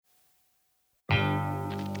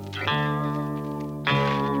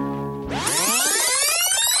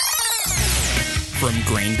From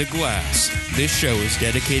grain to glass, this show is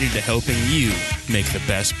dedicated to helping you make the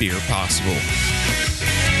best beer possible.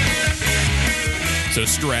 So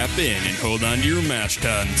strap in and hold on to your mash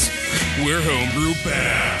tuns. We're Homebrew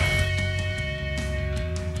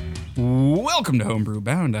Bound. Welcome to Homebrew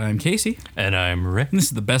Bound. I'm Casey. And I'm Rick. And this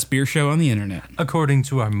is the best beer show on the internet. According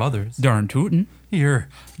to our mothers. Darn tootin'. You're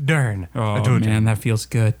darn. Oh, man, that feels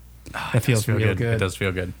good. That feels real good. It does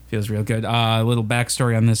feel good. Feels real good. A little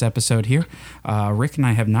backstory on this episode here. Rick and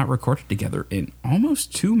I have not recorded together in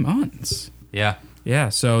almost 2 months. Yeah. Yeah,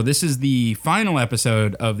 so this is the final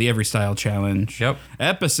episode of the Every Style Challenge. Yep.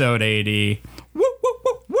 Episode 80. Woo, woo,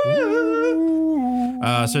 woo,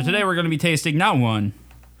 woo. So today we're going to be tasting not one,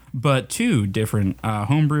 but 2 different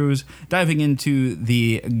homebrews, diving into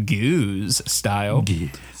the Goose style.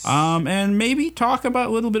 Yes. And maybe talk about a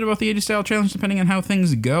little bit about the 80 Style Challenge, depending on how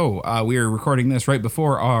things go. We are recording this right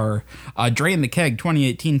before our Drain the Keg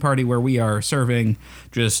 2018 party, where we are serving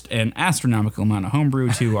just an astronomical amount of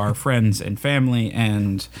homebrew to our friends and family,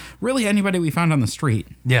 and really anybody we found on the street.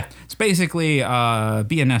 Yeah. It's basically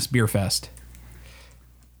BNS Beer Fest.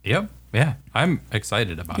 Yep. Yeah. I'm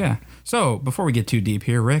excited about it. Yeah. So before we get too deep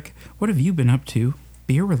here, Rick, what have you been up to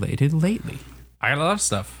beer-related lately? I got a lot of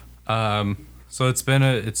stuff. So it's been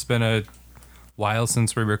a while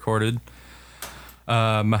since we recorded.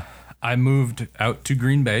 I moved out to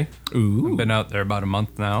Green Bay. Ooh. I've been out there about a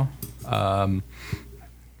month now.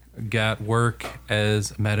 Got work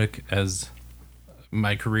as a medic as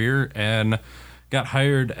my career, and got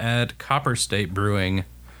hired at Copper State Brewing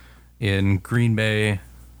in Green Bay.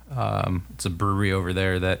 It's a brewery over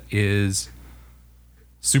there that is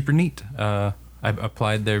super neat. I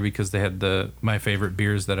applied there because they had my favorite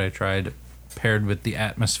beers that I tried paired with the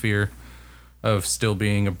atmosphere of still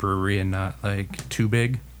being a brewery and not like too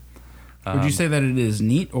big. Would you say that it is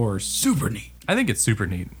neat or super neat? I think it's super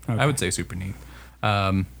neat. Okay. I would say super neat.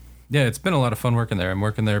 Yeah, it's been a lot of fun working there. I'm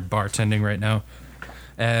working there bartending right now,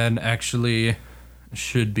 and actually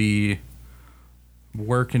should be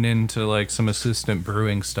working into like some assistant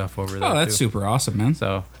brewing stuff over there. Oh, that's too. super awesome, man.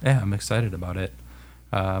 So yeah, I'm excited about it.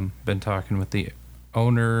 Been talking with the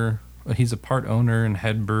owner. He's a part owner and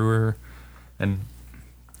head brewer, and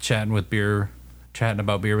chatting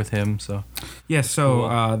about beer with him. So yeah, so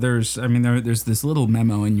cool. there's this little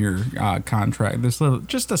memo in your contract. There's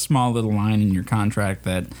just a small little line in your contract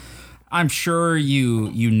that I'm sure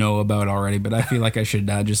you know about already, but I feel like I should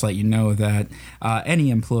just let you know that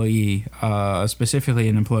any employee, specifically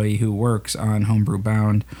an employee who works on Homebrew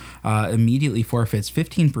Bound, immediately forfeits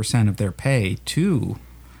 15% of their pay to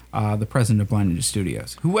the president of Blind Ninja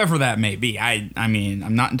Studios, whoever that may be. I mean,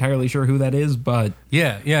 I'm not entirely sure who that is, but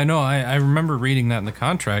yeah, no, I remember reading that in the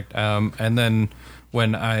contract. And then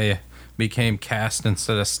when I became cast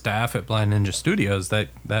instead of staff at Blind Ninja Studios, that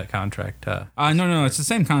contract. No, it's the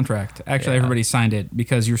same contract. Actually, everybody signed it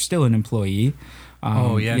because you're still an employee.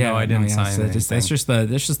 No, I didn't sign so anything. That's just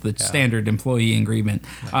the standard employee agreement.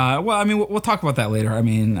 Well, I mean, we'll talk about that later. I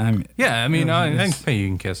mean, I can pay you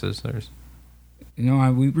in kisses.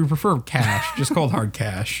 We prefer cash, just cold hard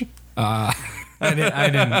cash. I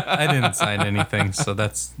didn't sign anything, so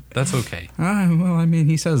that's okay. Well, I mean,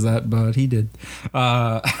 he says that, but he did.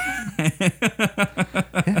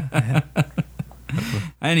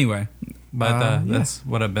 Anyway, but that's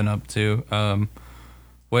what I've been up to.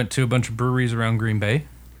 Went to a bunch of breweries around Green Bay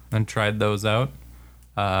and tried those out.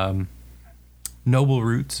 Noble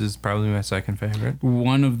Roots is probably my second favorite.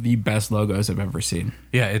 One of the best logos I've ever seen.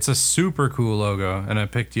 Yeah, it's a super cool logo, and I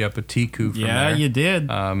picked you up a Tiku from there. Yeah, you did.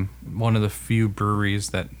 One of the few breweries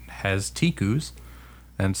that has Tikus,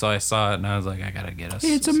 and so I saw it, and I was like, I gotta get us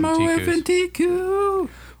It's a some Moeffin Tiku.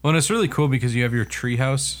 Well, and it's really cool because you have your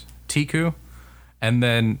treehouse Tiku, and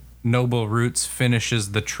then Noble Roots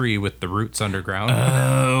finishes the tree with the roots underground.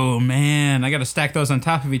 Oh, man. I gotta stack those on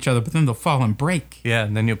top of each other, but then they'll fall and break. Yeah,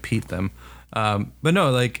 and then you'll peat them. But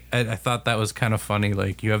no, like I thought that was kind of funny.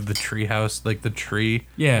 Like you have the tree house, like the tree,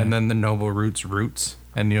 and then the Noble Roots,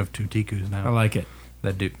 and you have 2 Tikus now. I like it.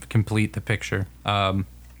 That do complete the picture. But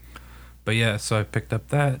yeah, so I picked up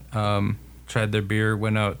that. Tried their beer.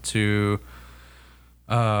 Went out to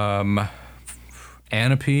Anapee,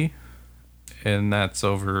 and that's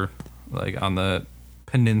over like on the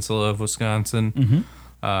peninsula of Wisconsin,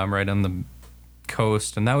 right on the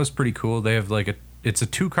coast, and that was pretty cool. They have like it's a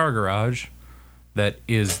 2-car garage that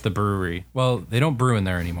is the brewery. Well, they don't brew in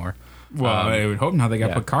there anymore. Well, I would hope not. They got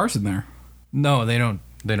to put cars in there. No, they don't.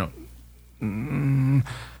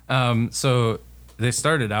 So they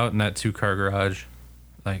started out in that 2-car garage,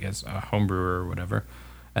 like as a home brewer or whatever,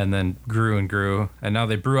 and then grew and grew. And now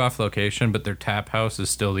they brew off location, but their tap house is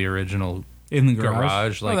still the original In the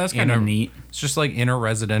garage? Like that's kind of neat. It's just like in a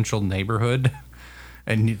residential neighborhood,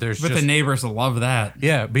 and there's But just the neighbors love that.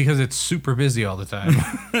 yeah, because it's super busy all the time.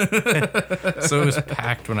 So it was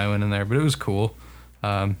packed when I went in there, but it was cool.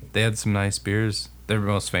 They had some nice beers. Their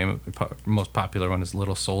most popular one is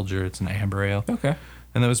Little Soldier. It's an amber ale. Okay.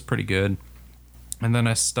 And that was pretty good. And then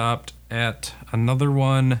I stopped at another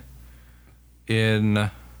one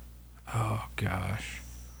in, oh gosh,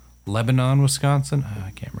 Lebanon, Wisconsin.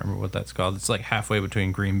 I can't remember what that's called. It's like halfway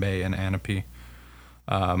between Green Bay and Anape.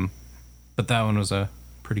 But that one was a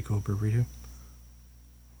pretty cool brewery too.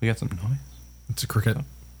 We got some noise. It's a cricket.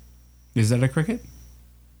 Is that a cricket?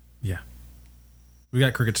 Yeah. We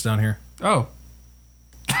got crickets down here. Oh.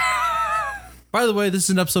 By the way, this is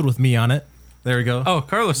an episode with me on it. There we go. Oh,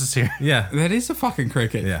 Carlos is here. Yeah. That is a fucking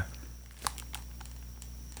cricket. Yeah.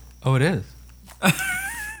 Oh, it is.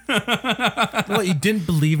 Well, you didn't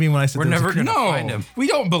believe me when I said We're there was a never cricket. gonna No, find him. we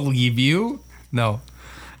don't believe you. No.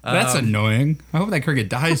 That's annoying. I hope that cricket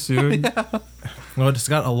dies soon. Well, it's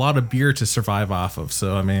got a lot of beer to survive off of,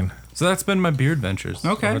 so I mean, So that's been my beer adventures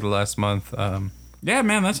Okay. over the last month. Yeah,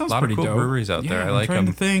 man, that sounds Lot of pretty cool dope. breweries out there. I I'm like trying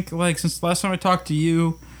to them. think, like, since the last time I talked to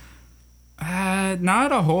you,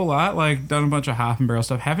 not a whole lot. Like, done a bunch of hop and barrel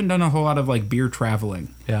stuff. Haven't done a whole lot of, like, beer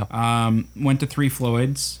traveling. Yeah. Went to Three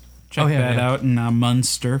Floyds. Checked Oh, yeah, that yeah. out in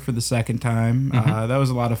Munster for the second time. That was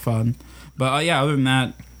a lot of fun. But, yeah, other than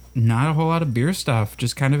that, not a whole lot of beer stuff.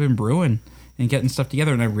 Just kind of been brewing and getting stuff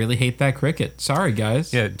together. And I really hate that cricket. Sorry,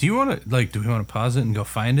 guys. Yeah. Do you want to do we want to pause it and go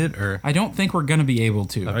find it, or I don't think we're going to be able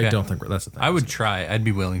to. Okay. I don't think that's the thing. I would try. I'd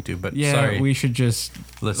be willing to, but Yeah, sorry. we should just...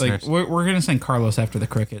 Listeners. Like, we're going to send Carlos after the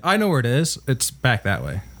cricket. I know where it is. It's back that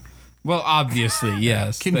way. Well, obviously,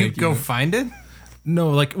 yes. Can you Thank go find it? No,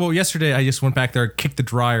 like, well, yesterday I just went back there, kicked the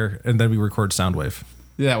dryer, and then we recorded Soundwave.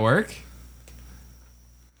 Did that work?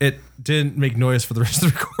 It didn't make noise for the rest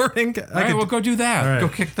of the recording. All right, well, go do that. All right. Go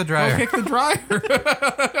kick the dryer. Go kick the dryer.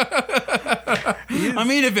 I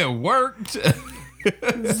mean, if it worked.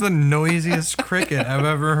 This is the noisiest cricket I've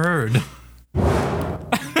ever heard.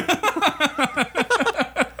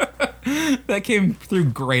 That came through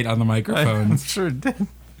great on the I'm microphones. sure it did.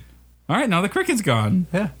 All right, now the cricket's gone.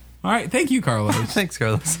 Yeah. All right, thank you, Carlos. Thanks,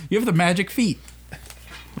 Carlos. You have the magic feet.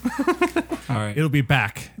 All right. It'll be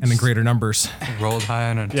back and in greater numbers. Rolled high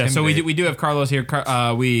on a Yeah, so we do have Carlos here.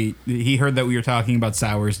 He heard that we were talking about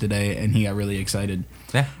sours today, and he got really excited.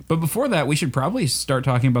 Yeah. But before that, we should probably start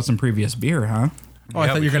talking about some previous beer, huh? Oh, I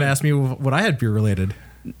Yeah, thought we you were going to should. ask me what I had beer related.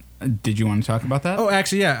 Did you want to talk about that? Oh,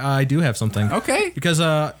 actually, yeah, I do have something. Okay. Because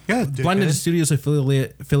Blind Ninja Studios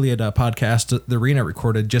affiliate podcast, The Arena,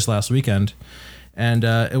 recorded just last weekend. And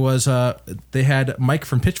it was, they had Mike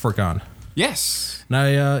from Pitchfork on. Yes. And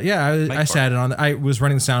I sat in on. I was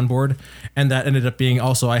running the soundboard, and that ended up being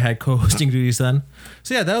also I had co-hosting duties then.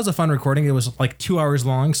 So yeah, that was a fun recording. It was like 2 hours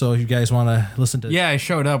long. So if you guys want to listen to, Yeah, I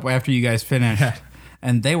showed up after you guys finished,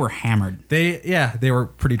 and they were hammered. they were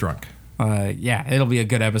pretty drunk. Yeah, it'll be a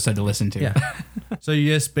good episode to listen to. Yeah. So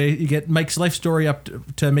you just you get Mike's life story up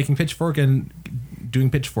to making Pitchfork and doing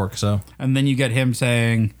Pitchfork. So And then you get him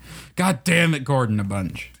saying, "God damn it, Gordon," a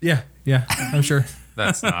bunch. yeah, I'm sure.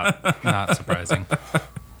 That's not surprising.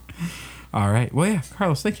 All right. Well, yeah,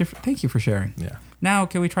 Carlos, thank you for sharing. Yeah. Now,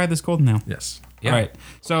 can we try this golden ale? Yes. Yeah. All right.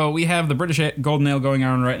 So we have the British golden ale going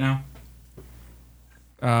on right now.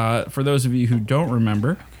 For those of you who don't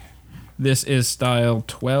remember, this is style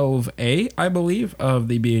 12A, I believe, of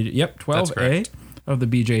the 12A correct. of the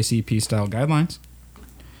BJCP style guidelines.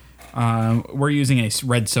 We're using a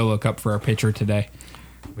red Solo cup for our pitcher today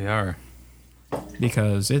We are.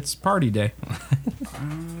 because it's party day.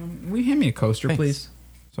 Will you hand me a coaster, Thanks. please,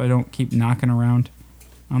 so I don't keep knocking around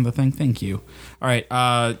on the thing? Thank you. All right.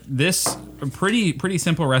 This pretty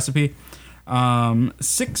simple recipe.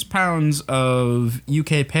 6 pounds of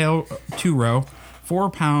UK Pale 2-row, 4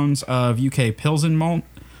 pounds of UK Pilsen malt,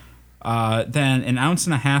 then 1.5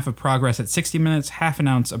 ounces of Progress at 60 minutes, half an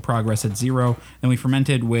ounce of Progress at 0. Then we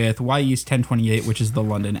fermented with Y yeast 1028, which is the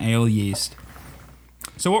London ale yeast.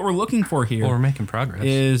 So what we're looking for here Well, we're making progress.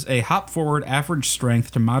 is a hop-forward, average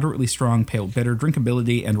strength to moderately strong pale bitter.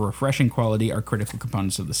 Drinkability and refreshing quality are critical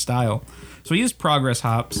components of the style. So we use Progress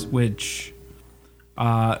hops, which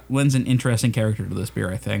lends an interesting character to this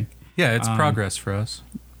beer, I think. Yeah, it's progress for us.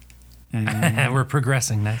 And, We're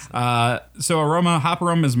progressing nicely. so hop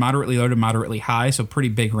aroma is moderately low to moderately high, so pretty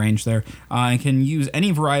big range there. And can use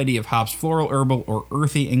any variety of hops. Floral, herbal, or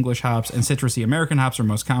earthy English hops and citrusy American hops are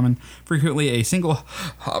most common. Frequently, a single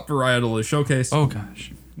hop varietal is showcased. Oh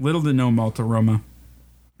gosh. Little to no malt aroma.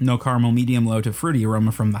 No caramel, medium low to fruity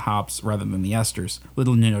aroma from the hops rather than the esters.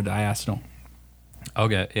 Little to no diacetyl.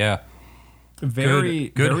 Okay. Yeah. Very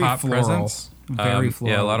good very hop floral. presence. Very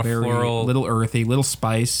floral. Yeah, a lot of very floral. little earthy, little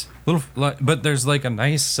spice. But there's like a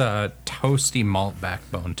nice toasty malt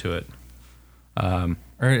backbone to it.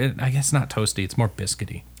 I guess not toasty. It's more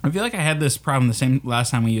biscuity. I feel like I had this problem the same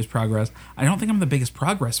last time we used Progress. I don't think I'm the biggest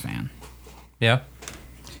Progress fan. Yeah.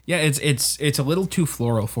 Yeah, it's a little too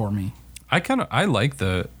floral for me. I like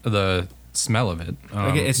the smell of it.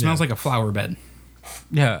 Like it smells like a flower bed.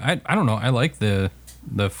 Yeah, I don't know. I like the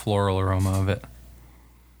floral aroma of it.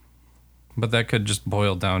 But that could just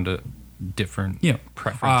boil down to different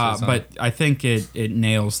preferences. But I think it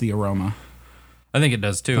nails the aroma. I think it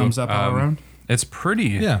does too. Thumbs up all around? It's pretty.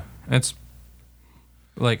 Yeah. It's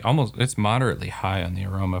like it's moderately high on the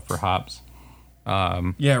aroma for hops.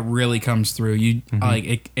 Yeah, it really comes through. You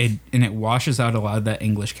like it and it washes out a lot of that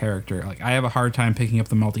English character. Like I have a hard time picking up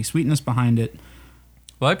the malty sweetness behind it.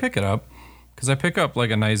 Well, I pick it up because I pick up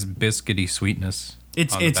like a nice biscuity sweetness.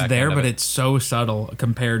 It's on the back there, end of but it. it's so subtle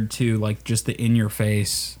compared to like just the in your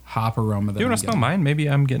face hop aroma. That Do you want I'm to smell mine? Maybe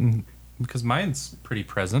I'm getting because mine's pretty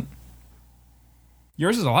present.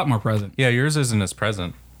 Yours is a lot more present. Yeah, yours isn't as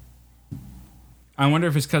present. I wonder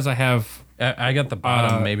if it's because I have. I got the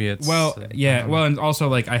bottom. Maybe it's and also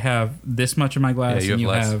like I have this much in my glass, Yeah, and you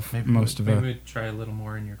less. have Maybe most of it. Maybe try a little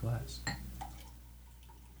more in your glass.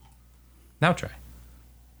 Now try.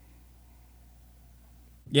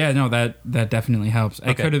 Yeah, no, that definitely helps.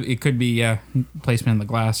 Okay. It could be placement in the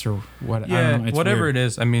glass or what. I Yeah, don't know, it's whatever weird. it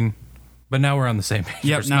is. I mean, but now we're on the same page.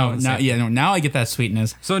 Yep. We're smelling the same. Now I get that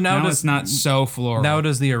sweetness. So now it's not so floral. Now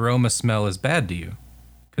does the aroma smell as bad to you?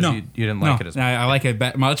 Because No. you didn't like it as much. I like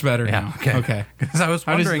it much better Yeah. now. Okay. Okay. Because I was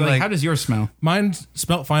How does wondering, how does yours smell? Mine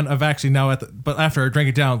smelled fine. I've actually now but after I drank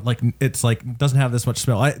it down, like it's like doesn't have this much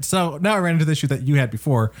smell. So now I ran into the issue that you had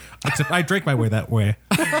before, except I drank my way that way.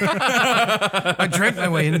 I drank my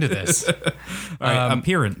way into this. All right,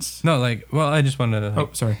 appearance. No, I just wanted to. Oh,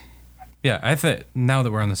 sorry. Yeah, I think now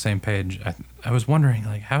that we're on the same page, I was wondering,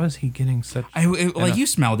 like, how is he getting such? You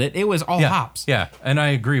smelled it. It was all yeah, hops. Yeah, and I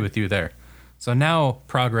agree with you there. So now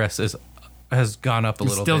progress has gone up a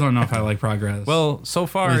little Still bit. don't know if I like progress. Well, so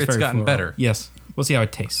far it's very gotten floral. better. Yes. We'll see how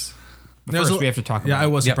it tastes. But There's first, a- we have to talk about Yeah, I it.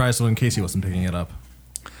 was Yep. surprised when Casey wasn't picking it up.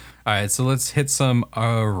 All right, so let's hit some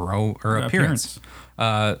appearance.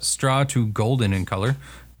 Straw to golden in color,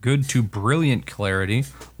 good to brilliant clarity,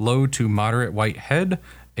 low to moderate white head.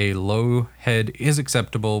 A low head is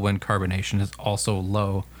acceptable when carbonation is also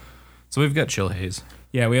low. So we've got chill haze.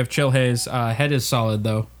 Yeah, we have chill haze. Head is solid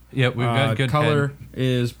though. Yep, we've got good color head.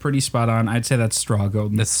 is pretty spot on. I'd say that's straw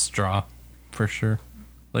golden. That's straw, for sure.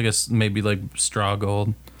 Maybe like straw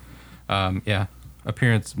gold. Yeah,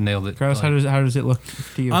 appearance nailed it. Carlos, Like- how does it look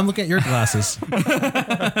to you? I'm looking at your glasses.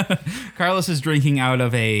 Carlos is drinking out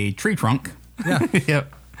of a tree trunk.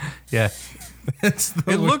 Yep. Yeah. It's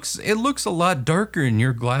the- It looks a lot darker in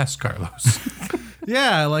your glass, Carlos.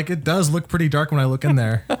 yeah, like it does look pretty dark when I look in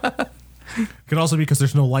there. Could also be because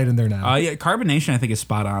there's no light in there now. Yeah, carbonation I think is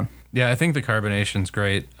spot on. Yeah, I think the carbonation's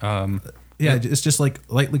great. Yeah, it's just like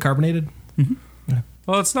lightly carbonated.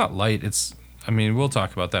 Well, it's not light. We'll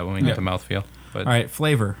talk about that when we Yeah. get the mouthfeel. But All right,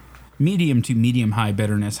 flavor. Medium to medium high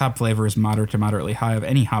bitterness. Hop flavor is moderate to moderately high of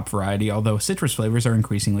any hop variety, although citrus flavors are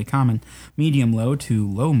increasingly common. Medium low to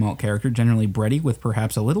low malt character, generally bready with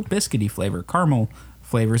perhaps a little biscuity flavor. Caramel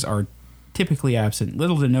flavors are typically absent.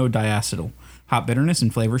 Little to no diacetyl. Hop bitterness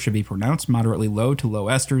and flavor should be pronounced. Moderately low to low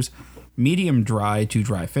esters. Medium dry to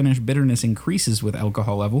dry finish. Bitterness increases with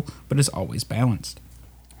alcohol level, but is always balanced.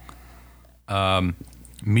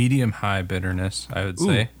 medium high bitterness, I would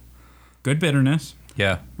say. Good bitterness.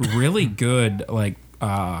 Yeah. Really good, like,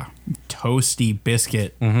 toasty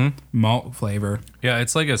biscuit malt flavor. Yeah,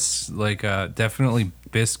 it's like definitely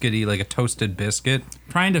biscuity, like a toasted biscuit.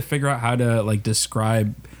 Trying to figure out how to like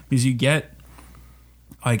describe, because you get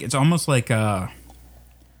like it's almost like a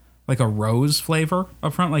rose flavor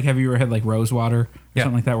up front. Like, have you ever had like rose water or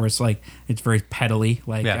something like that, where it's like it's very petally.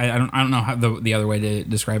 Like, Yeah. I don't know how the other way to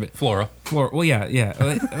describe it. Floral. Well, yeah. Yeah,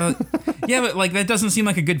 but like that doesn't seem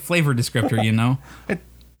like a good flavor descriptor, you know? It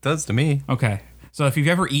does to me. Okay, so if you've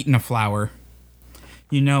ever eaten a flower,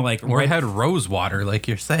 you know, like Or had rose water, like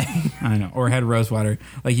you're saying. I know, or had rose water.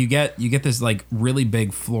 Like you get this like really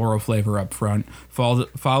big floral flavor up front,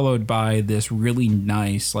 followed by this really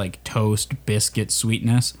nice like toast biscuit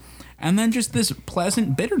sweetness, and then just this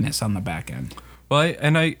pleasant bitterness on the back end. Well,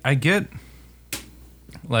 I get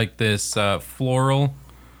like this floral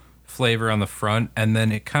flavor on the front, and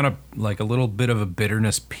then it kind of like a little bit of a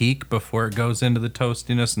bitterness peak before it goes into the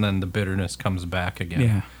toastiness, and then the bitterness comes back again.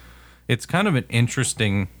 Yeah, It's kind of an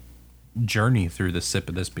interesting journey through the sip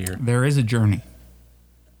of this beer. there is a Journey,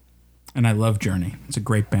 and I love Journey. It's a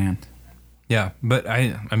great band. Yeah, but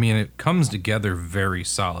I mean, it comes together very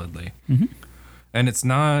solidly, and it's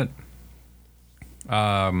not,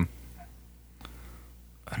 I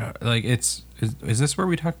don't, like is this where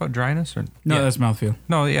we talk about dryness or No, yeah. that's mouthfeel.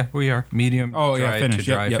 No, yeah, we are medium. Oh, yeah, dry finish. to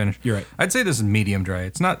dry Yep, finish. you're right. I'd say this is medium dry.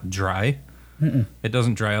 It's not dry. It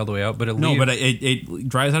doesn't dry all the way out, but it No, leaves, but it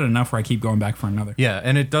dries out enough where I keep going back for another. yeah,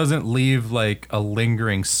 and it doesn't leave like a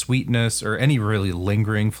lingering sweetness or any really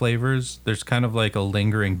lingering flavors. There's kind of like a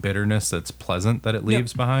lingering bitterness that's pleasant that it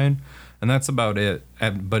leaves behind, and that's about it.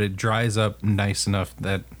 But it dries up nice enough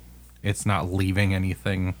that it's not leaving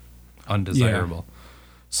anything undesirable.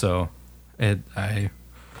 So,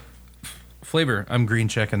 flavor. I'm green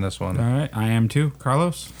checking this one. All right, I am too.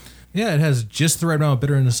 Carlos? Yeah, it has just the right amount of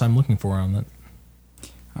bitterness I'm looking for on that.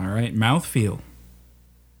 All right, mouthfeel.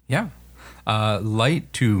 Yeah.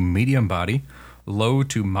 Light to medium body, low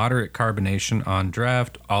to moderate carbonation on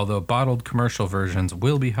draft, although bottled commercial versions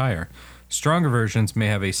will be higher. Stronger versions may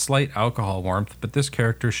have a slight alcohol warmth, but this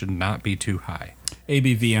character should not be too high.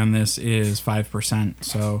 ABV on this is 5%,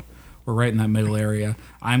 so we're right in that middle area.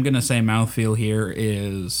 I'm going to say mouthfeel here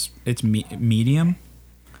is, it's medium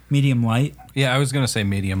light. Yeah, I was going to say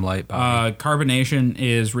medium light body. Carbonation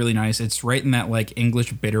is really nice. It's right in that like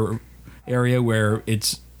English bitter area where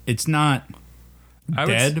it's not I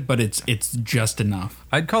would dead, but it's just enough.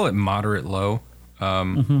 I'd call it moderate low,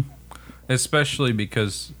 especially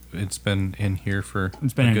because it's been in here for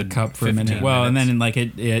It's been in a cup for a minute. Well, and then in like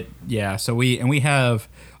it yeah. So we have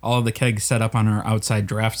all of the kegs set up on our outside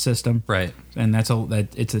draft system, right. and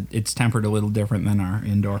it's tempered a little different than our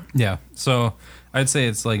indoor. Yeah, so I'd say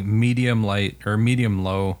it's like medium light or medium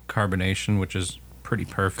low carbonation, which is pretty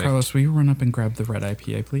perfect. Carlos, will you run up and grab the red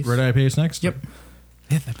IPA, please? Red IPA is next? Yep.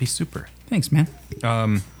 Yeah, that'd be super. Thanks, man.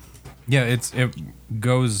 Yeah, it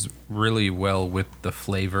goes really well with the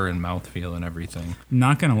flavor and mouthfeel and everything.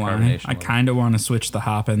 Not gonna lie, Carbonation I level. kind of want to switch the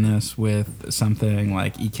hop in this with something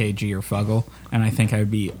like EKG or Fuggle, and I think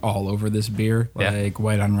I'd be all over this beer. Yeah. Like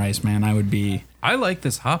white on rice, man. I would be, I like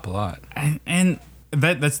this hop a lot. and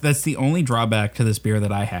that's the only drawback to this beer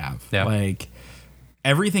that I have. Yeah. Like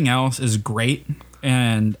everything else is great,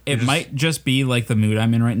 and it might just be like the mood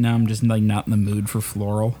I'm in right now. I'm just like not in the mood for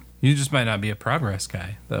floral. You just might not be a progress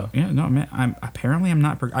guy, though. Yeah, no, man. I'm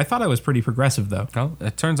not. I thought I was pretty progressive though. Well,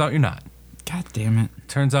 it turns out you're not. God damn it.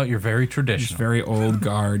 Turns out you're very Just traditional. very old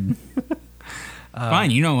guard.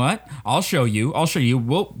 Fine, you know what? I'll show you.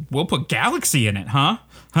 We'll put Galaxy in it, huh?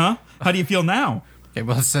 Huh? How do you feel now? Okay,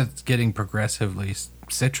 well, it's getting progressively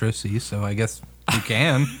citrusy, so I guess you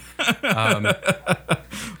can.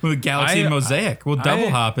 With Galaxy I- Mosaic, we'll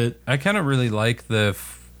double hop it. I kind of really like the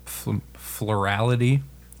florality.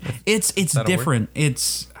 It's that a different.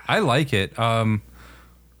 It's I like it. I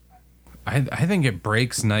think it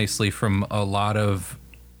breaks nicely from a lot of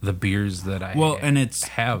the beers that I and it's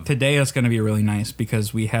have. today. It's going to be really nice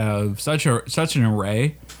because we have such an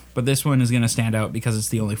array, but this one is going to stand out because it's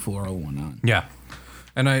the only floral one on. Yeah.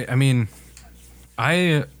 And I mean,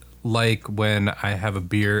 I like when I have a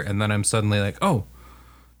beer and then I'm suddenly like, oh,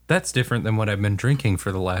 that's different than what I've been drinking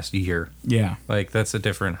for the last year. Yeah. Like, that's a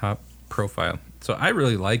different hop profile. So I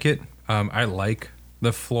really like it. I like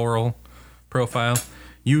the floral profile.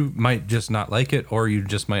 You might just not like it, or you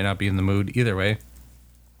just might not be in the mood. Either way,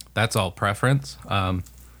 that's all preference.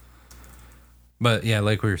 But yeah,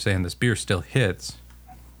 like we were saying, this beer still hits,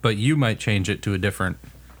 but you might change it to a different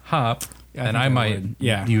hop, Yeah, I and think I I might would.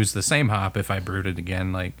 Yeah. use the same hop if I brewed it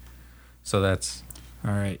again. Like, so that's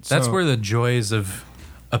All right. that's so, where the joys of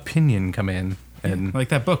opinion come in, and like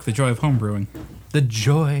that book, The Joy of Homebrewing. the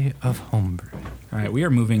joy of homebrew. All right, we are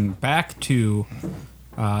moving back to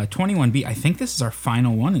 21B. I think this is our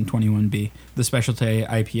final one in 21B, the specialty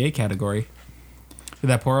IPA category. Did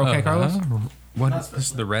that pour okay, Carlos? What is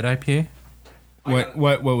this? The red IPA?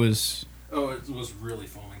 What was? Oh, it was really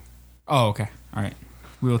foaming. Oh, okay. All right.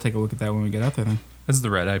 We will take a look at that when we get out there then. This is the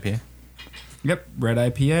red IPA. Yep, red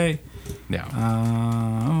IPA. Yeah.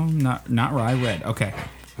 Not rye, red. Okay.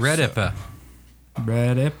 Red IPA.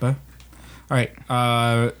 Red IPA. All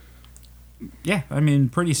right. Yeah, I mean,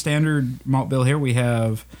 pretty standard malt bill here. We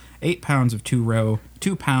have 8 pounds of 2-row,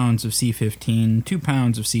 2 pounds of C15, 2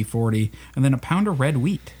 pounds of C40, and then a pound of red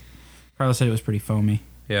wheat. Carlos said it was pretty foamy.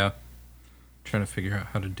 Yeah. Trying to figure out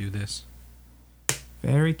how to do this.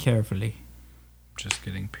 Very carefully. Just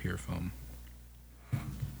getting pure foam.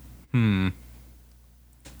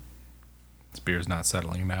 This beer's not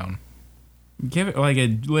settling down. Give it, like,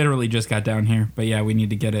 it literally just got down here, but yeah, we need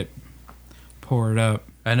to get it poured up.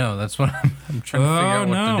 I know, that's what I'm trying to figure out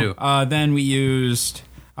what to do. Then we used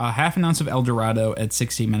half an ounce of El Dorado at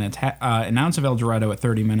 60 minutes, an ounce of El Dorado at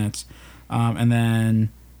 30 minutes, and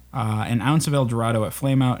then an ounce of El Dorado at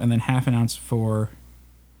flame out, and then half an ounce for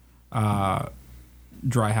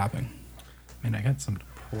dry hopping. Man, I got some to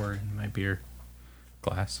pour in my beer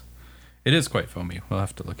glass. It is quite foamy. We'll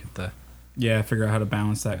have to look at the... Yeah, figure out how to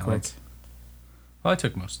balance that quick. balance. Well, I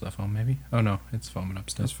took most of the foam, maybe. Oh, no, it's foaming up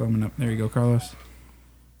still. It's foaming up. There you go, Carlos.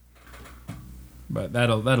 But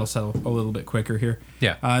that'll settle a little bit quicker here.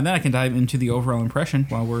 Yeah. And then I can dive into the overall impression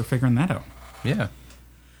while we're figuring that out. Yeah.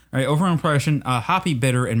 All right, overall impression, hoppy,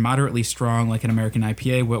 bitter, and moderately strong like an American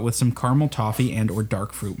IPA, but with some caramel, toffee, and or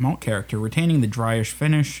dark fruit malt character, retaining the dryish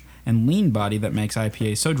finish and lean body that makes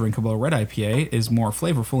IPA so drinkable. A red IPA is more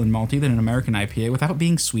flavorful and malty than an American IPA without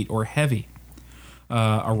being sweet or heavy.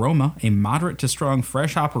 Aroma, a moderate to strong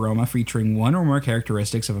fresh hop aroma featuring one or more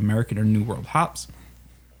characteristics of American or New World hops,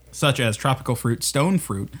 such as tropical fruit, stone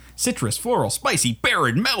fruit, citrus, floral, spicy,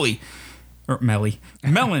 barren, melon,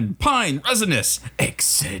 pine, resinous,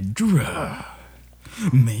 etc.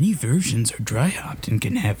 Many versions are dry hopped and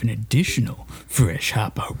can have an additional fresh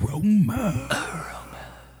hop aroma.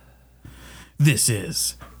 This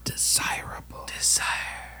is desirable.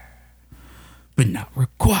 But not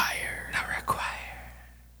required.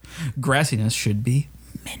 Grassiness should be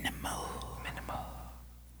minimal.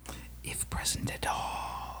 If present at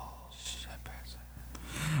all.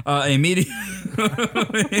 A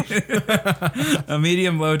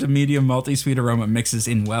medium low to medium multi-sweet aroma mixes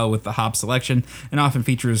in well with the hop selection and often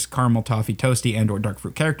features caramel, toffee, toasty, and or dark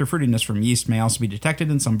fruit character. Fruitiness from yeast may also be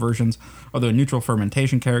detected in some versions, although a neutral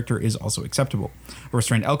fermentation character is also acceptable. A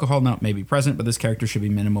restrained alcohol note may be present, but this character should be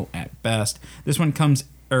minimal at best. This one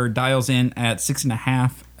dials in at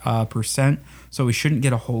 6.5%, so we shouldn't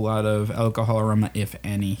get a whole lot of alcohol aroma, if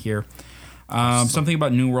any, here. Something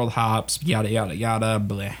about New World hops, yada yada yada,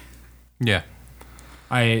 bleh. Yeah.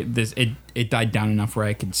 It died down enough where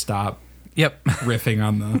I could stop. Yep. Riffing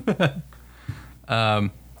on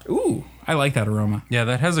the. Ooh, I like that aroma. Yeah,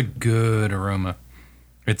 that has a good aroma.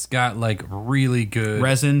 It's got like really good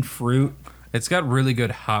resin, fruit. It's got really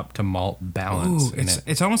good hop to malt balance. Ooh,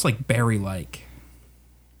 it's almost like berry-like.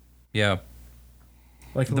 Yeah.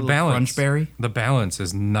 Like a the little balance, crunch berry. The balance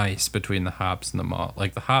is nice between the hops and the malt.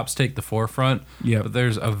 Like the hops take the forefront, but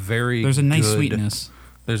there's a nice sweetness.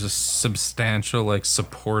 There's a substantial like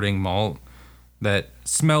supporting malt that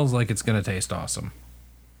smells like it's gonna taste awesome.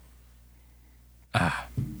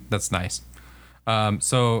 That's nice. Pretty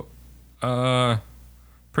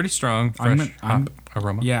strong fresh hop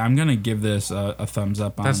aroma. Yeah, I'm gonna give this a thumbs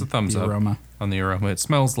up on That's a thumbs the up aroma. On the aroma. It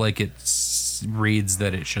smells like it reads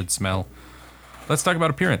that it should smell. Let's talk about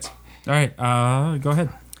appearance. All right, go ahead.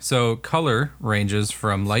 So color ranges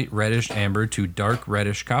from light reddish amber to dark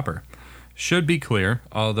reddish copper. Should be clear,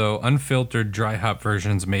 although unfiltered dry hop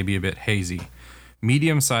versions may be a bit hazy.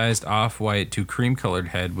 Medium-sized off-white to cream-colored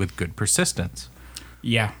head with good persistence.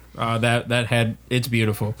 Yeah, that head, it's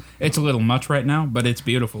beautiful. It's a little much right now, but it's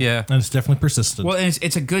beautiful. Yeah. And it's definitely persistent. Well, and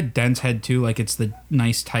it's a good dense head too. Like it's the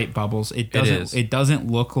nice tight bubbles. It doesn't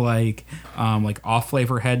look like off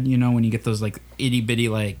flavor head. You know when you get those like itty bitty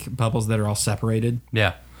like bubbles that are all separated.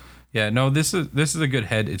 Yeah. Yeah. No, this is a good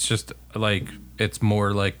head. It's just like it's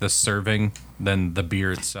more like the serving than the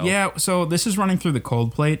beer itself. Yeah. So this is running through the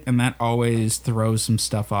cold plate, and that always throws some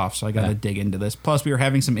stuff off. So I got to dig into this. Plus, we were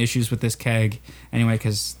having some issues with this keg anyway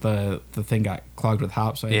because the thing got clogged with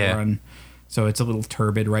hops. So I had to run. So it's a little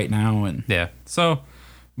turbid right now, and yeah. So,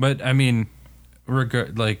 but I mean,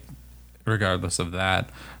 regardless of that,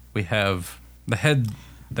 we have the head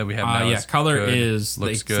that we have now. Color good,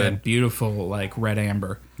 looks good. That beautiful like red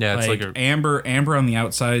amber. Yeah, it's like a amber on the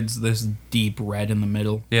outsides, this deep red in the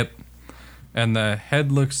middle. Yep. And the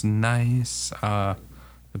head looks nice. The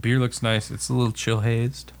beer looks nice. It's a little chill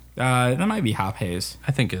hazed. That might be hop haze.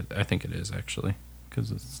 I think it is actually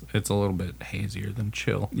because it's a little bit hazier than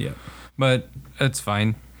chill. Yeah. But it's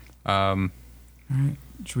fine. All right.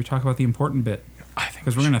 Should we talk about the important bit? I think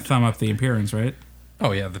because we're gonna thumb up the appearance, right?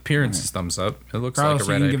 Oh yeah, the appearance is thumbs up. It looks Carlos, like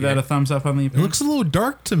a red you can IPA. give that a thumbs up on the appearance? It looks a little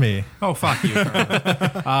dark to me. Oh, fuck you.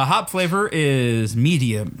 Hop flavor is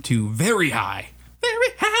medium to very high. Very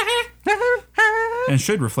high. And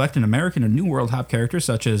should reflect an American or New World hop character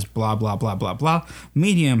such as blah, blah, blah, blah, blah.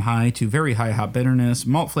 Medium high to very high hop bitterness.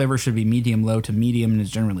 Malt flavor should be medium low to medium and is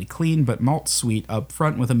generally clean, but malt sweet up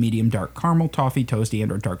front with a medium dark caramel, toffee, toasty,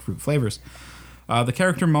 and or dark fruit flavors. The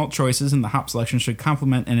character malt choices and the hop selection should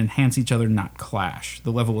complement and enhance each other, not clash.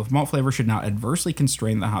 The level of malt flavor should not adversely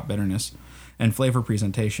constrain the hop bitterness and flavor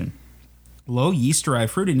presentation. Low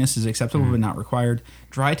yeast-derived fruitiness is acceptable but not required.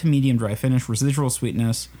 Dry to medium dry finish. Residual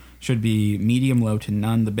sweetness should be medium low to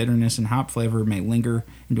none. The bitterness and hop flavor may linger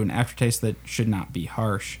into an aftertaste that should not be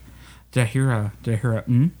harsh. Did I hear a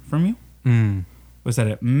from you? Was that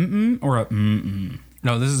a mm-mm or a mm-mm?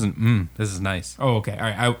 No, this isn't. This is nice. Oh, okay. All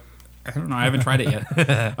right. I don't know. I haven't tried it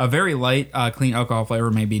yet. A very light, clean alcohol flavor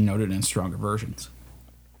may be noted in stronger versions.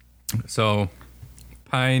 So,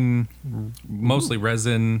 pine, mostly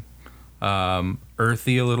resin,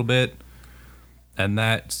 earthy a little bit, and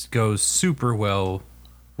that goes super well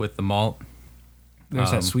with the malt.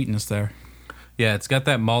 There's that sweetness there. Yeah, it's got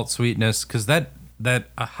that malt sweetness because that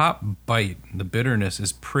a hop bite, the bitterness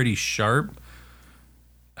is pretty sharp.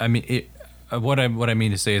 I mean, what I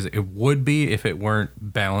mean to say is it would be if it weren't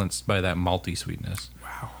balanced by that malty sweetness.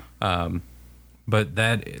 Wow. But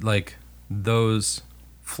that, like, those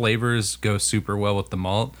flavors go super well with the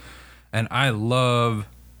malt, and I love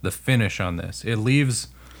the finish on this. It leaves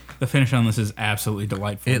The finish on this is absolutely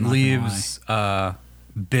delightful. it I'm not gonna leaves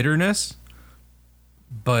bitterness,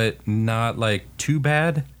 but not like too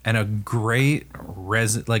bad, and a great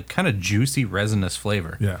resin, like kind of juicy resinous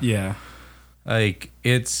flavor. Yeah. lie. Yeah. Like,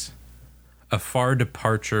 it's a far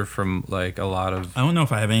departure from like a lot of I don't know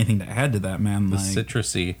if I have anything to add to that, man. the Like,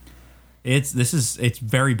 citrusy. it's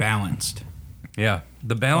very balanced. Yeah,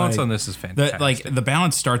 the balance Like, on this is fantastic. The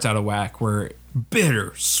balance starts out of whack where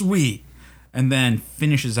bitter, sweet, and then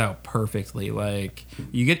finishes out perfectly. Like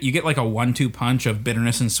you get like a 1-2 punch of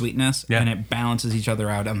bitterness and sweetness, Yeah. and it balances each other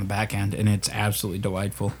out on the back end, and it's absolutely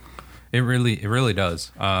delightful. It really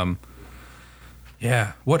does.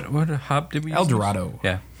 Yeah. What hop did we use? El Dorado.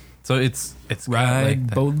 Yeah. So it's got Ride like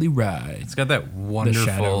that, boldly, ride. it's got that The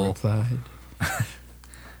shadow wonderful. replied.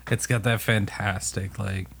 It's got that fantastic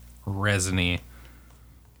like resiny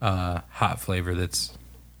hot flavor that's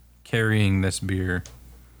carrying this beer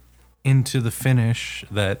into the finish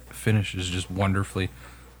that finishes just wonderfully.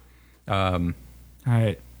 All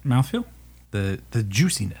right, mouthfeel. The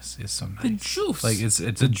juiciness is so nice. The juice. Like it's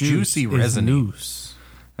The a juicy juice is resin, loose.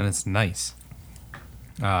 and it's nice.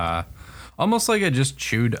 Almost like I just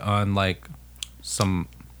chewed on like some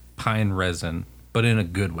pine resin, but in a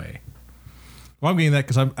good way. Well, I'm getting that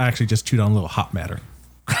because I'm actually just chewed on a little hop matter.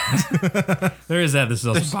 There is that. This is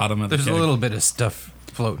also the bottom of the There's a keg. little bit of stuff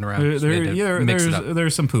floating around. There, so we had to mix it up.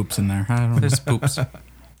 there's some poops in there. I don't know. There's poops.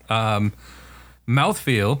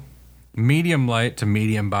 Mouthfeel, medium light to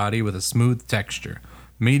medium body with a smooth texture.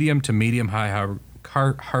 Medium to medium high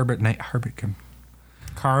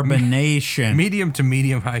Carbonation. medium to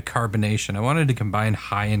medium high carbonation. I wanted to combine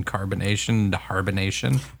high in carbonation into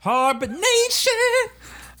harbonation.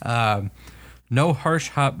 Carbonation. No harsh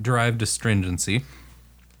hop derived astringency.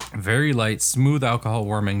 Very light, smooth alcohol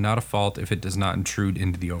warming, not a fault if it does not intrude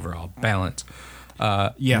into the overall balance.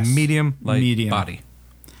 Yes. Medium light Medium. body.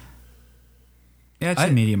 Yeah, it's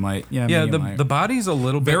a medium light. Yeah, Yeah, medium light. the body's a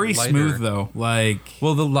little bit very lighter. smooth though. Like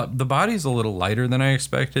Well, the body's a little lighter than I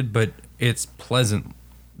expected, but it's pleasant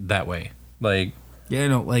that way. Like, yeah,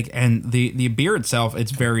 no, like and the beer itself,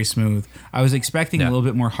 it's very smooth. I was expecting Yeah. a little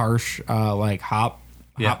bit more harsh, like hop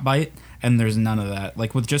bite, and there's none of that.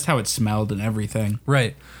 Like with just how it smelled and everything.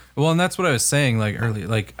 right. Well, and that's what I was saying like earlier.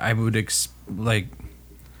 Like I would like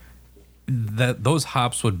that those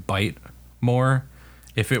hops would bite more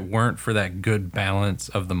if it weren't for that good balance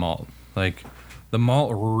of the malt. Like the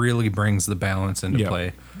malt really brings the balance into Yeah.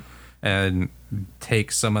 play and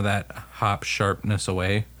takes some of that hop sharpness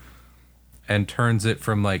away and turns it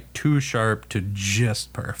from like too sharp to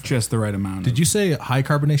just perfect. Just the right amount. Did you say high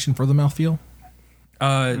carbonation for the mouthfeel?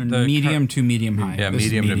 The medium to medium high. Yeah, This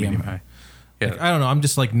is medium to medium high. Yeah. I don't know. I'm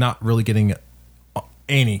just like not really getting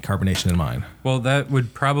any carbonation in mine. Well, that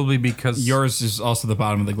would probably be because Yours is also the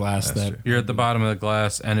bottom of the glass. That you're at the bottom of the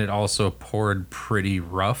glass, and it also poured pretty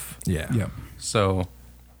rough. Yeah. Yep. So,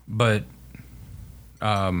 but,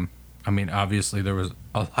 I mean, obviously there was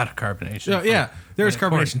a lot of carbonation. So, yeah. There's when it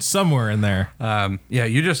poured. carbonation somewhere in there. Yeah,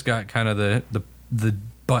 you just got kind of the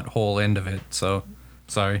butthole end of it. So,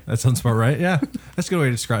 sorry. That sounds about right. Yeah. That's a good way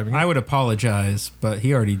of describing it. I would apologize, but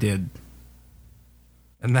he already did.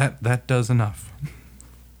 And that does enough.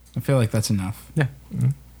 I feel like that's enough. Yeah.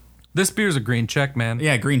 This beer's a green check, man.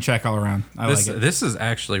 Yeah, green check all around. I This like it. this is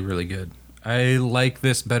actually really good. I like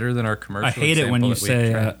this better than our commercial. I hate it when example you that we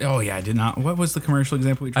say, tried. "Oh yeah, I did not." What was the commercial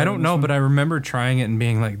example we tried? I don't know, but I remember trying it and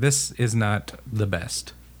being like, "This is not the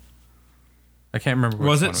best." I can't remember. Which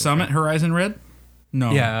was one it Summit Horizon Red?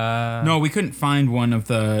 No. Yeah. No, we couldn't find one of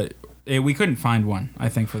the. We couldn't find one. I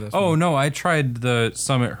think for this. Oh one. no, I tried the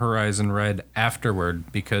Summit Horizon Red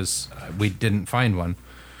afterward because we didn't find one,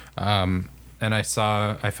 and I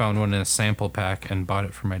found one in a sample pack and bought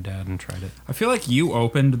it for my dad and tried it. I feel like you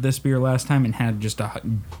opened this beer last time and had just a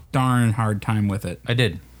darn hard time with it. I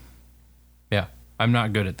did. Yeah, I'm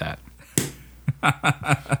not good at that.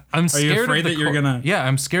 I'm Are scared you of afraid the that you're cork. gonna? Yeah,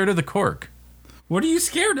 I'm scared of the cork. What are you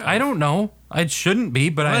scared of? I don't know. I shouldn't be,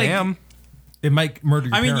 but I Like, am. It might murder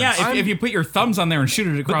your I mean, parents. yeah, if you put your thumbs on there and shoot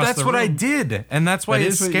it across But that's the what I room. did, and that's why That it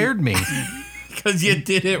is what you- scared me. Because you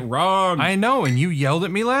did it wrong. I know, and you yelled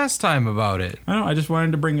at me last time about it. I know. I just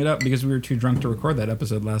wanted to bring it up because we were too drunk to record that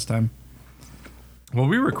episode last time. Well,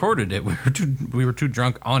 we recorded it. We were too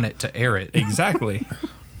drunk on it to air it. Exactly.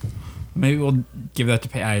 Maybe we'll give that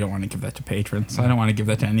to. I don't want to give that to patrons. I don't want to give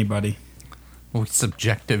that to anybody. We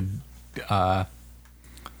subjected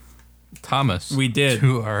Thomas. We did.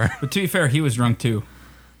 To our But to be fair, he was drunk too.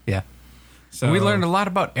 yeah. So We learned a lot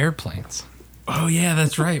about airplanes. Oh yeah,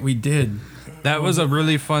 that's right. We did. That was a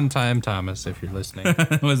really fun time, Thomas. If you're listening,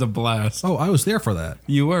 It was a blast. Oh, I was there for that.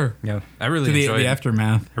 You were. yeah, I really To the enjoyed.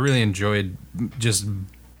 aftermath. I really enjoyed just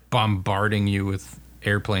bombarding you with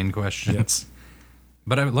airplane questions.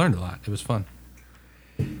 But I learned a lot. It was fun.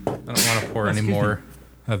 I don't want to pour any more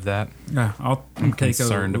of that. Yeah, I'm take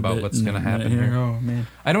concerned a about bit what's gonna and- happen here. Oh man.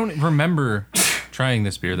 I don't remember trying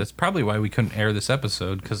this beer. That's probably why we couldn't air this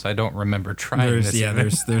episode, because I don't remember trying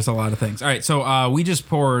this. There's a lot of things. All right, so we just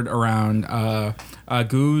poured around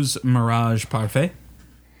Goose Mirage Parfait.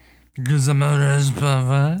 It's it's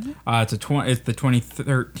the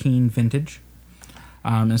 2013 vintage.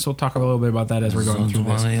 And so we'll talk a little bit about that as we're going through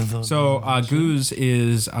this. So Goose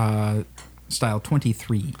is style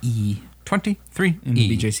 23E 23 in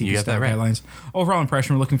the BJCP You got style that right. guidelines. Overall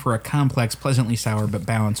impression, we're looking for a complex, pleasantly sour but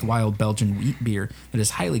balanced wild Belgian wheat beer that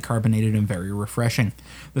is highly carbonated and very refreshing.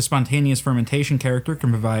 The spontaneous fermentation character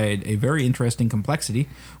can provide a very interesting complexity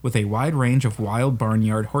with a wide range of wild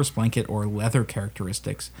barnyard, horse blanket, or leather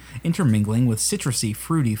characteristics, intermingling with citrusy,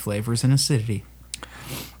 fruity flavors and acidity.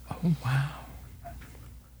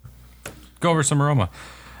 Go over some aroma.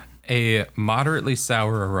 A moderately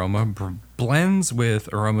sour aroma blends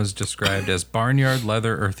with aromas described as barnyard,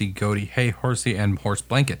 leather, earthy, goaty, hay, horsey, and horse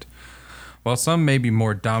blanket. While some may be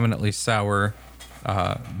more dominantly sour,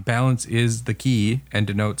 balance is the key and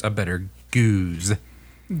denotes a better goose.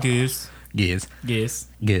 Goose. Giz. Goose.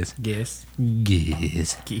 Giz. Goose.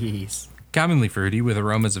 Giz. Goose. Commonly fruity with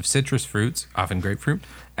aromas of citrus fruits, often grapefruit,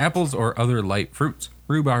 apples or other light fruits,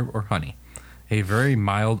 rhubarb or honey. A very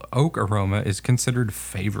mild oak aroma is considered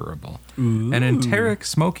favorable. An enteric,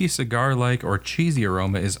 smoky, cigar-like, or cheesy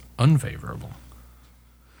aroma is unfavorable.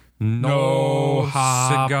 No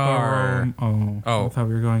cigar. aroma. Oh. I thought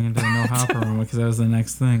we were going into the no hop aroma because that was the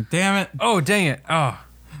next thing. Damn it. Oh, dang it. Oh.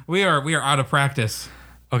 We are out of practice.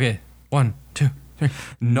 Okay. 1, 2, 3.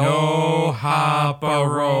 No hop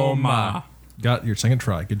aroma. Got your second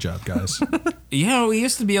try. Good job, guys. Yeah, we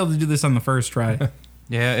used to be able to do this on the first try.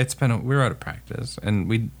 Yeah, we're out of practice, and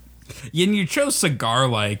we. And you chose cigar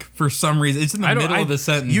like for some reason. It's in the middle of the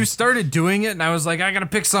sentence. You started doing it, and I was like, I gotta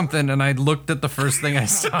pick something, and I looked at the first thing I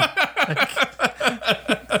saw.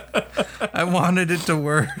 I wanted it to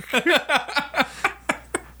work. I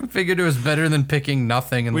figured it was better than picking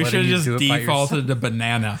nothing and we letting should you have do just it by yourself. defaulted to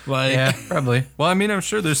banana. Like, Yeah, probably. Well, I mean, I'm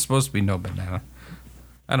sure there's supposed to be no banana.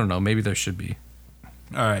 I don't know. Maybe there should be.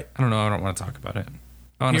 all right. I don't know. I don't want to talk about it.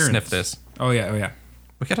 I want to sniff this. Oh yeah.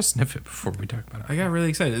 We gotta sniff it before we talk about it. I got really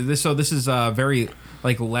excited. This is very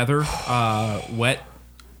like leather,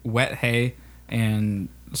 wet hay, and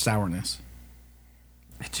sourness.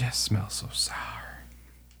 It just smells so sour.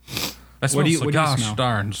 That What do smells you- so what do you gosh smell?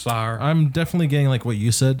 darn sour. I'm definitely getting like what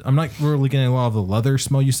you said. I'm not really getting a lot of the leather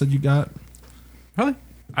smell you said you got. Really?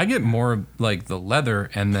 I get more of, like the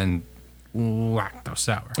leather and then lacto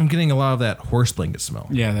sour. I'm getting a lot of that horse blanket smell.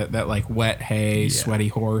 Yeah, that like wet hay, sweaty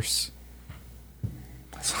horse.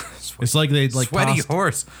 It's like they like Sweaty tossed,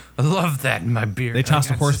 horse. I love that in my beer. they tossed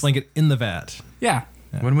a Like, horse it's blanket in the vat. Yeah.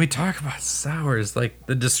 just- When we talk about sours, like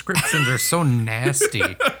the descriptions are so nasty.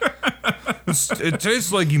 It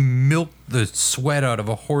tastes like you milked the sweat out of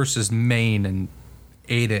a horse's mane and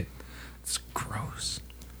ate it. It's gross.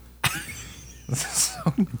 It's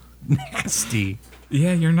so nasty.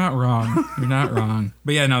 Yeah, you're not wrong. You're not wrong.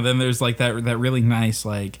 But yeah, no, then there's like that really nice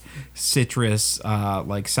like citrus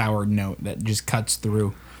like sour note that just cuts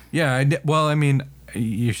through. Yeah, well, I mean,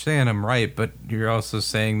 you're saying I'm right, but you're also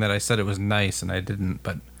saying that I said it was nice and I didn't.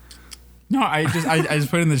 But No, I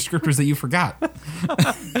just put in the descriptors that you forgot.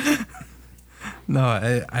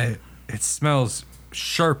 no, it smells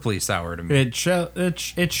sharply sour to me. It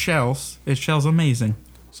shells amazing.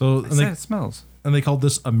 So I said it smells. and they called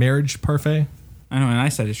this a marriage parfait. I know, and I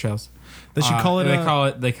said it shells. They should call it.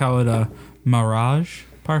 They call it a Mirage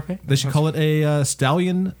Parfait. They should call it a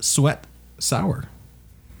stallion sweat sour.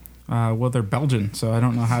 Well, they're Belgian, so I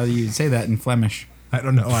don't know how you say that in Flemish. I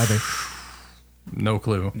don't know either. No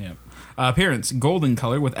clue. Yeah. Appearance, golden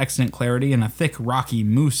color with excellent clarity and a thick, rocky,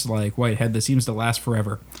 moose-like white head that seems to last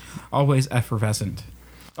forever. Always effervescent.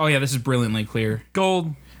 Oh yeah, this is brilliantly clear.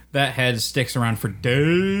 Gold. That head sticks around for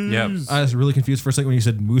days. Yep. I was really confused for a second when you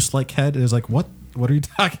said moose-like head. It was like, what? What are you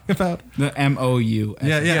talking about? The M-O-U.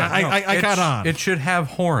 Yeah. I It caught on. It should have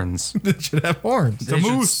horns. It should have horns. They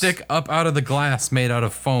should stick up out of the glass made out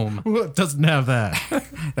of foam. It doesn't have that.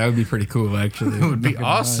 That would be pretty cool, actually. It would be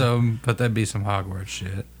awesome, but that'd be some Hogwarts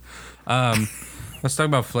shit. Let's talk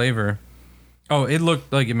about flavor. Oh, it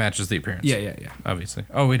looked like it matches the appearance. Yeah. Obviously.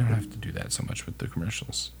 Oh, we don't have to do that so much with the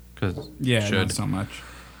commercials. Because Yeah, should. not so much.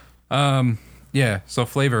 Yeah, so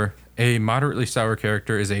flavor. A moderately sour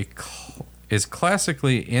character is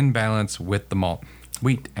classically in balance with the malt,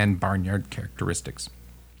 wheat, and barnyard characteristics.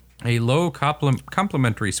 A low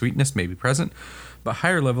complementary sweetness may be present, but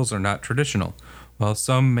higher levels are not traditional. While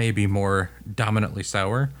some may be more dominantly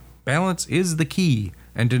sour, balance is the key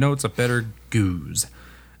and denotes a better gueuze.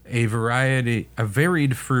 A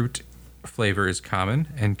varied fruit flavor is common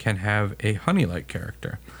and can have a honey-like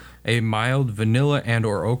character. A mild vanilla and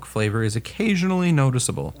or oak flavor is occasionally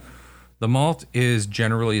noticeable. The malt is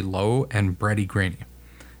generally low and bready grainy.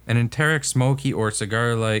 An enteric, smoky, or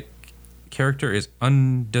cigar-like character is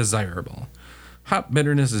undesirable. Hop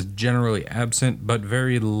bitterness is generally absent, but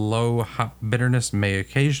very low hop bitterness may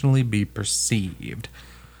occasionally be perceived.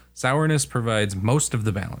 Sourness provides most of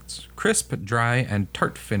the balance. Crisp, dry, and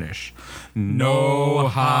tart finish. No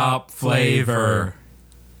hop flavor.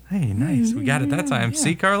 Hey, nice. We got it that time.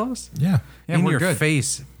 See, Carlos? Yeah. In we're your good.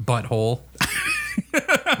 face, butthole.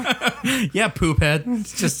 Yeah, poop head.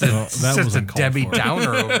 It's just a, Well, it's that just a wasn't called Debbie for.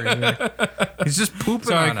 Downer over here. He's just pooping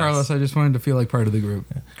Sorry, on Carlos. us. I just wanted to feel like part of the group.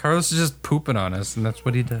 Carlos is just pooping on us, and that's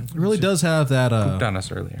what he did. It really does have that Pooped on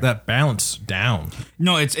us earlier. that balance down.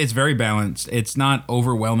 No, it's very balanced. It's not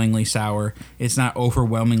overwhelmingly sour. It's not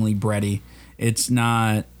overwhelmingly bready. It's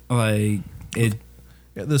not like it.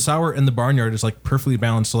 Yeah, the sour in the barnyard is like perfectly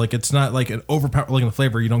balanced. So like it's not like an overpower like in the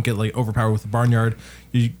flavor. You don't get like overpower with the barnyard.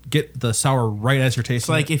 You get the sour right as you're tasting. It's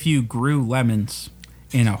like it. if you grew lemons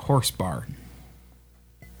in a horse barn.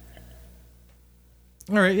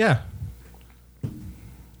 All right, yeah.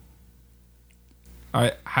 All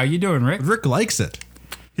right, how you doing, Rick? Rick likes it.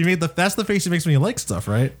 He made that's the face he makes when he likes stuff,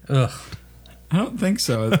 right? Ugh. I don't think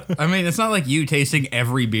so. I mean, it's not like you tasting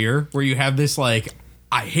every beer where you have this like,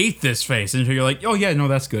 I hate this face, and you're like, oh yeah, no,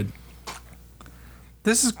 that's good.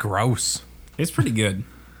 This is gross. It's pretty good.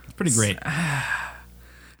 It's pretty great.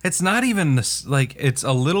 It's not even this, like, it's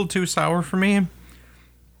a little too sour for me.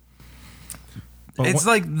 But It's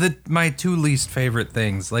like my two least favorite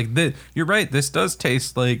things. Like, you're right, this does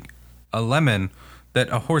taste like a lemon that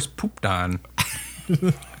a horse pooped on.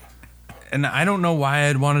 And I don't know why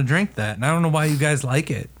I'd want to drink that. And I don't know why you guys like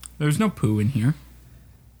it. There's no poo in here.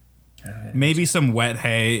 Maybe some wet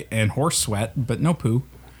hay and horse sweat, but no poo.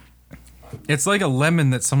 It's like a lemon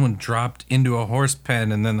that someone dropped into a horse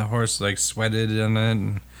pen and then the horse, like, sweated in it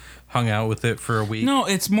and hung out with it for a week. No,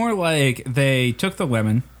 it's more like they took the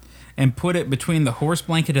lemon and put it between the horse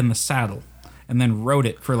blanket and the saddle and then rode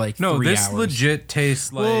it for like 3 hours. This legit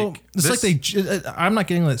tastes like... well, it's this- like I'm not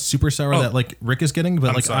getting that super sour Oh. that like Rick is getting, but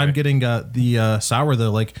I'm like sorry. I'm getting the sour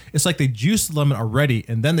though. Like it's like they juiced the lemon already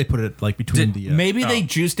and then they put it like between the. Maybe they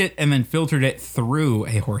juiced it and then filtered it through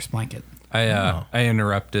a horse blanket. I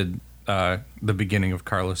interrupted the beginning of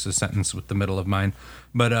Carlos's sentence with the middle of mine,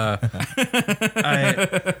 but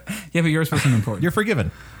Yeah, but yours wasn't important. You're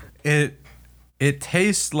forgiven. it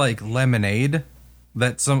tastes like lemonade,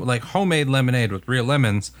 that some like homemade lemonade with real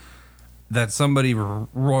lemons that somebody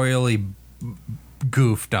royally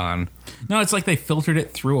goofed on. No, it's like they filtered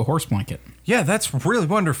it through a horse blanket. Yeah, that's really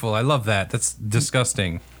wonderful. I love that. That's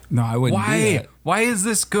disgusting. No, I wouldn't do Why? that. Why is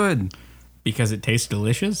this good? Because it tastes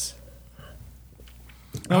delicious.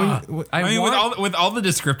 I I mean, with all the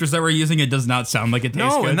descriptors that we're using, it does not sound like it tastes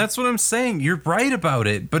no, good. and that's what I'm saying. You're right about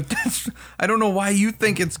it, but I don't know why you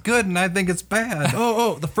think it's good and I think it's bad.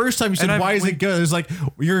 Oh, the first time you said And why is it good? It was like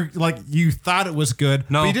you're like you thought it was good,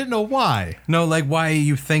 No. but you didn't know why. No, like why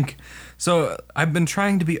you think. So I've been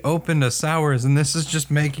trying to be open to sours, and this is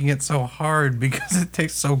just making it so hard because it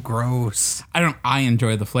tastes so gross. I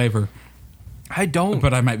enjoy the flavor, I don't.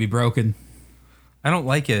 but I might be broken. I don't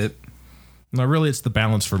like it. No, really, it's the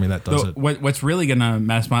balance for me that does it. What's really gonna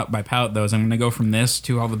mess my palate though is I'm gonna go from this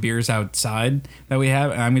to all the beers outside that we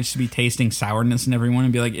have, and I'm gonna just be tasting sourness in everyone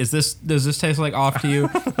and be like, does this taste like off to you?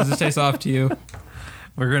 Does this taste off to you?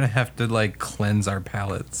 We're gonna have to like cleanse our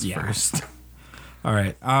palates Yeah. first. All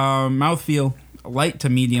right. Mouthfeel. light to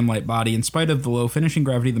medium light body. In spite of the low finishing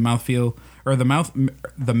gravity,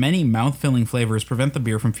 the many mouth-filling flavors prevent the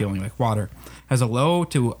beer from feeling like water. Has a low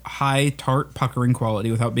to high tart puckering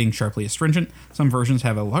quality without being sharply astringent. Some versions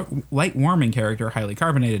have a light warming character, highly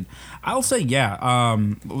carbonated. I'll say,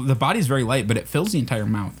 the body's very light, but it fills the entire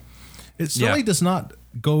mouth. It certainly does not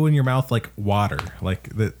go in your mouth like water,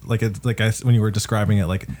 when you were describing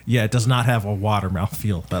it. It does not have a water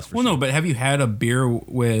mouthfeel. That's for sure. No, but have you had a beer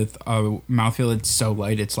with a mouthfeel that's so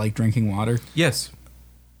light it's like drinking water? Yes.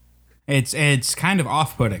 It's kind of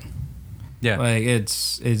off-putting. Yeah. Like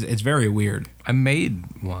it's very weird. I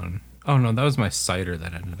made one. Oh no, that was my cider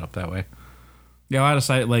that ended up that way. Yeah, a lot of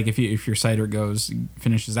cider. Like if your cider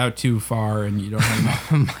finishes out too far and you don't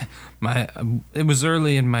have it was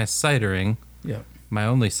early in my cidering. Yeah. My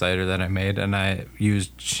only cider that I made, and I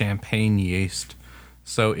used champagne yeast,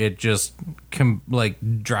 so it just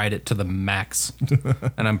dried it to the max,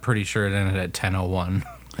 and I'm pretty sure it ended at 10:01.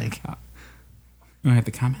 You want to hit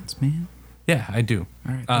the comments, man? Yeah, I do.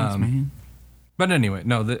 All right, thanks, man. But anyway,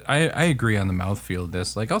 no, I agree on the mouthfeel of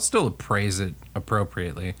this. I'll still appraise it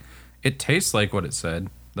appropriately. It tastes like what it said.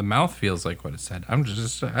 The mouth feels like what it said. I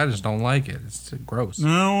just don't like it. It's gross.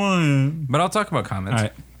 No. But I'll talk about comments. All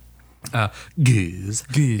right. Goose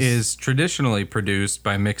is traditionally produced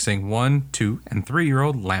by mixing 1, 2, and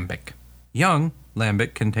 3-year-old lambic. Young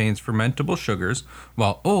lambic contains fermentable sugars,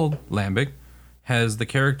 while old lambic has the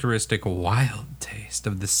characteristic wild taste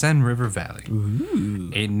of the Seine River Valley.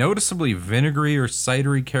 Ooh. A noticeably vinegary or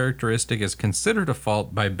cidery characteristic is considered a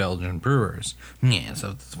fault by Belgian brewers. Yeah, so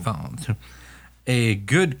it's a fault. A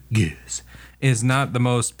good goose is not the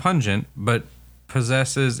most pungent, but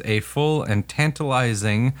possesses a full and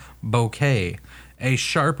tantalizing bouquet, a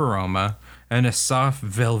sharp aroma, and a soft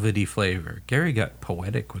velvety flavor. Gary got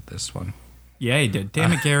poetic with this one. Yeah, he did.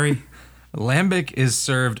 Damn it, Gary. Lambic is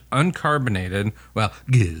served uncarbonated, while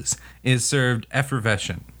goose is served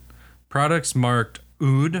effervescent. Products marked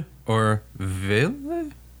oud or ville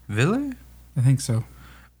I think so.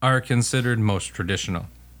 are considered most traditional.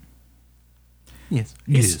 Yes.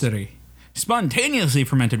 History. Spontaneously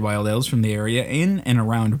fermented wild ales from the area in and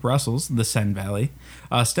around Brussels, the Seine Valley,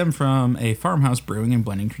 stem from a farmhouse brewing and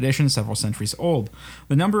blending tradition several centuries old.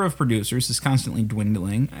 The number of producers is constantly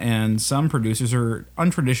dwindling, and some producers are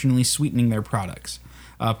untraditionally sweetening their products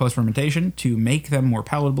post-fermentation to make them more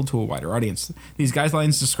palatable to a wider audience. These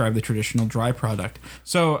guidelines describe the traditional dry product.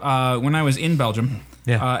 So when I was in Belgium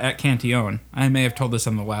at Cantillon, I may have told this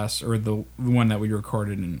on the last, or the one that we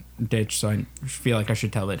recorded in Ditch, so I feel like I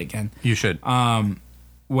should tell it again. You should.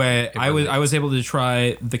 Where I was able to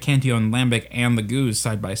try the Cantillon Lambic and the Goose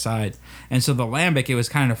side by side. And so the Lambic, it was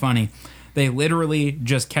kind of funny. They literally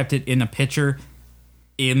just kept it in a pitcher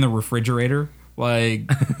in the refrigerator,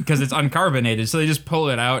 because it's uncarbonated. So they just pull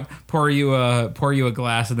it out, pour you a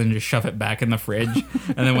glass, and then just shove it back in the fridge.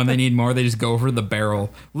 And then when they need more, they just go over the barrel.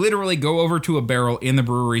 Literally go over to a barrel in the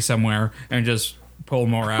brewery somewhere and just pull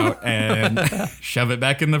more out and shove it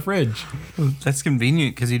back in the fridge. That's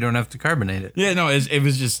convenient because you don't have to carbonate it. Yeah, no, it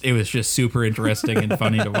was just super interesting and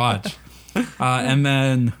funny to watch. And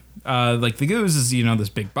then the Goose is this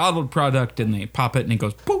big bottled product, and they pop it and it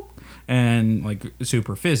goes poop, and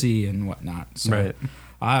super fizzy and whatnot. So, right.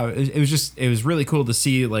 It was really cool to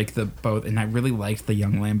see the both, and I really liked the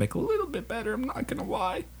Young Lambic a little bit better. I'm not gonna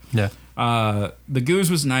lie. Yeah. The Goose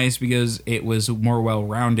was nice because it was more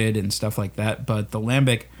well-rounded and stuff like that, but the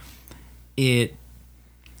Lambic, it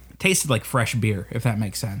tasted like fresh beer, if that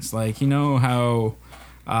makes sense. How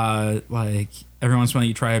every once in a while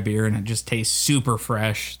you try a beer and it just tastes super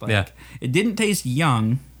fresh. It didn't taste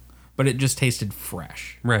young, but it just tasted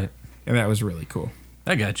fresh. Right. And that was really cool.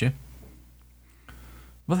 I got you.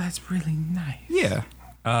 Well, that's really nice. Yeah.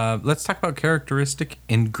 Let's talk about characteristic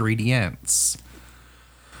ingredients.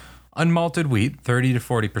 Unmalted wheat, 30 to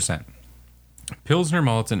 40%. Pilsner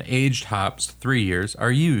malts and aged hops, 3 years,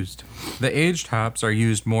 are used. The aged hops are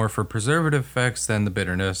used more for preservative effects than the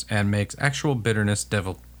bitterness, and makes actual bitterness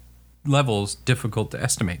levels difficult to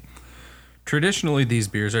estimate. Traditionally, these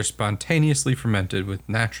beers are spontaneously fermented with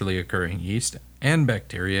naturally occurring yeast and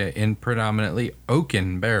bacteria in predominantly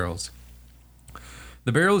oaken barrels.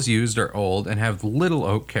 The barrels used are old and have little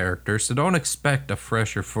oak character, so don't expect a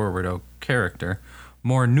fresh or forward oak character.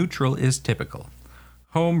 More neutral is typical.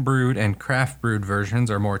 Home brewed and craft brewed versions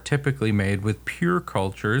are more typically made with pure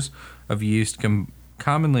cultures of yeast,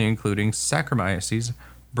 commonly including Saccharomyces,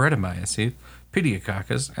 Brettanomyces,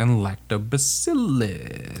 Pediococcus, and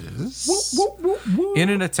Lactobacillus, in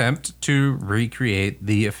an attempt to recreate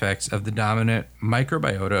the effects of the dominant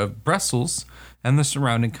microbiota of Brussels and the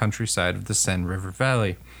surrounding countryside of the Seine River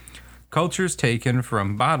Valley. Cultures taken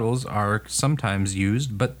from bottles are sometimes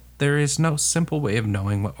used, but there is no simple way of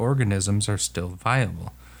knowing what organisms are still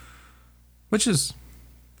viable. Which is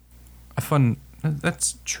a fun...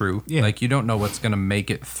 That's true. Yeah. Like, you don't know what's going to make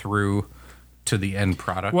it through to the end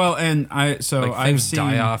product. Well, and I've things seen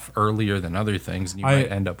die off earlier than other things, and you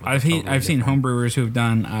might end up with I've seen homebrewers who've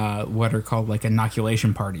done what are called like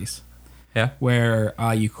inoculation parties, where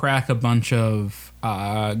you crack a bunch of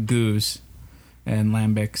goose and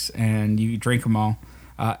lambics and you drink them all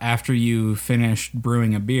after you finish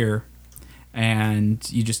brewing a beer, and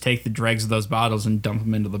you just take the dregs of those bottles and dump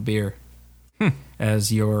them into the beer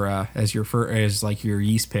as your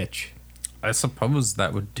yeast pitch. I suppose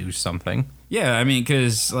that would do something. Yeah, I mean,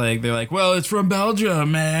 because like they're like, well, it's from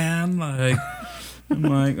Belgium, man. Like, I'm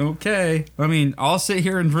like, okay. I mean, I'll sit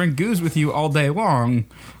here and drink goose with you all day long.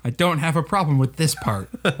 I don't have a problem with this part.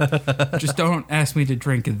 Just don't ask me to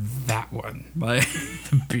drink that one. Like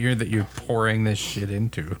The beer that you're pouring this shit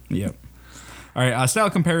into. Yep. All right, style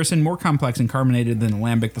comparison, more complex and carbonated than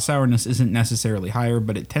Alembic. The sourness isn't necessarily higher,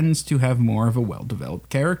 but it tends to have more of a well-developed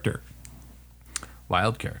character.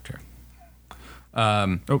 Wild character.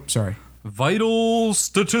 Oh, sorry. Vital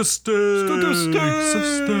statistics.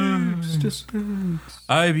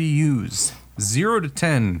 IBUs 0 to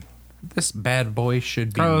 10. This bad boy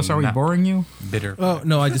should be. Carlos, are we boring you? Bitter. Oh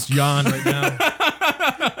no, I just yawned right now.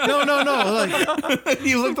 No. Like,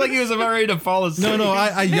 You looked like he was about ready to fall asleep. no.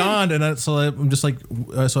 I yawned, and I'm just like, so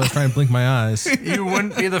I was trying to blink my eyes. You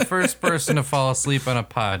wouldn't be the first person to fall asleep on a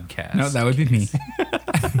podcast. No, that would be me.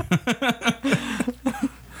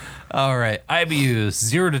 All right. IBUs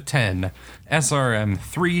 0 to 10. SRM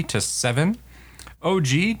 3 to 7. OG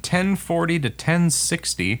 1040 to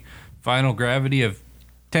 1060. Final gravity of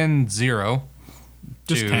 10-0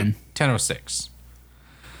 Just to 10. 1006.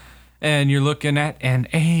 And you're looking at an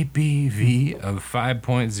ABV of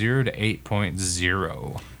 5.0 to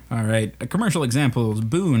 8.0. All right. Commercial examples: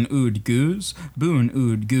 Boon Oud Goose, Boon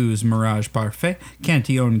Oud Goose Mirage Parfait,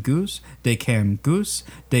 Cantillon Goose, Decam Goose,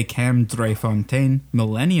 Decam Dreifontaine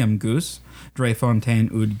Millennium Goose,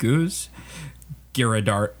 Dreifontaine Oud Goose,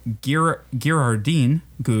 Girardin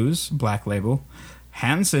Goose Black Label,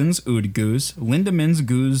 Hansen's Oud Goose, Lindemann's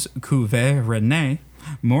Goose Cuvée René,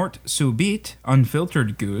 Mort Subite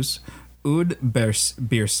Unfiltered Goose, Oud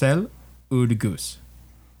Biercel Oud Goose.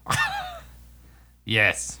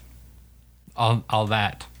 Yes. All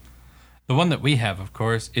that. The one that we have, of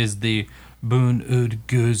course, is the Boon Oud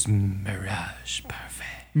Goose Mirage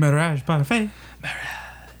Parfait. Mirage Parfait.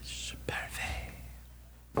 Mirage Parfait.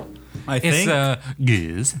 I It's think a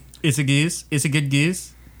goose. it's a goose. It's a good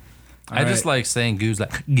goose. I just like saying goose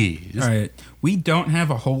like goose. All right. We don't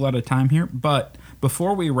have a whole lot of time here, but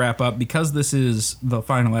before we wrap up, because this is the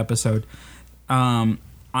final episode, I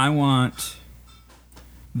want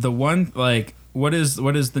the one, like, what is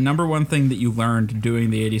the number one thing that you learned doing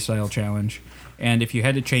the 80 Style Challenge? And if you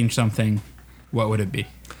had to change something, what would it be?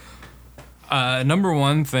 Number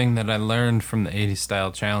one thing that I learned from the 80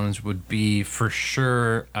 Style Challenge would be for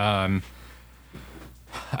sure, I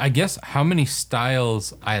guess, how many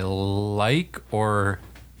styles I like or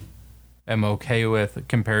am okay with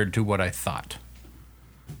compared to what I thought.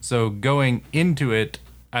 So going into it,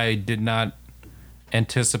 I did not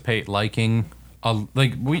anticipate liking,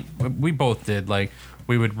 like we both did. Like,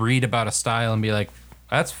 we would read about a style and be like,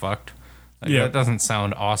 that's fucked. Like, Yeah. that doesn't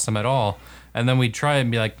sound awesome at all. And then we'd try it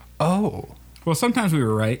and be like, oh. Well, sometimes we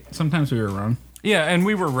were right. Sometimes we were wrong. Yeah, and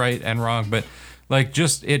we were right and wrong, but like,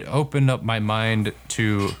 just it opened up my mind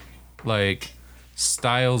to like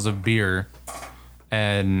styles of beer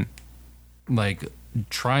and like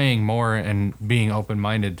trying more and being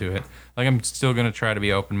open-minded to it. Like, I'm still going to try to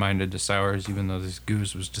be open-minded to sours, even though this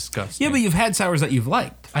goose was disgusting. Yeah, but you've had sours that you've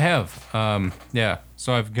liked. I have. Yeah.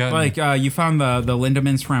 So I've got Like, you found the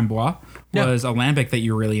Lindemann's Framboise was a lambic that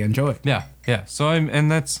you really enjoyed. Yeah. So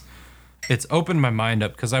it's opened my mind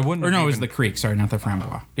up because I wouldn't. Or no, have it was even- the Creek. Sorry, not the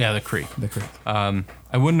Framboise. Yeah, the Creek. The Creek.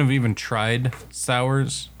 I wouldn't have even tried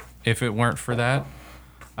sours if it weren't for that.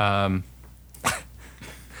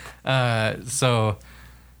 So,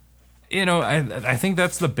 you know, I think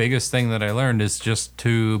that's the biggest thing that I learned is just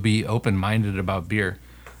to be open-minded about beer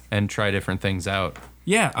and try different things out.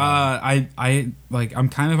 Yeah, I like, I'm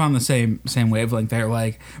kind of on the same wavelength there.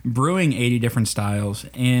 Like, brewing 80 different styles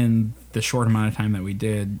in the short amount of time that we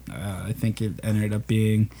did, I think it ended up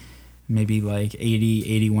being maybe like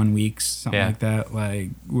 81 weeks, something like that. Like,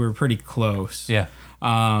 we're pretty close. Yeah.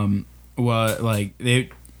 I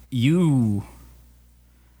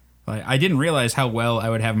didn't realize how well I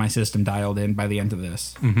would have my system dialed in by the end of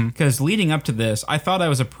this. Because leading up to this, I thought I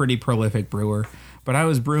was a pretty prolific brewer. But I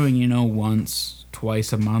was brewing, once,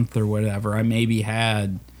 twice a month or whatever. I maybe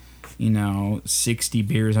had, 60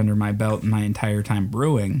 beers under my belt my entire time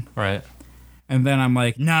brewing. Right. And then I'm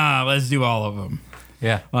like, nah, let's do all of them.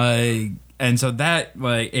 Yeah. And so that,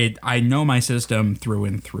 I know my system through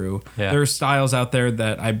and through. Yeah. There's styles out there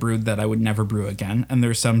that I brewed that I would never brew again. And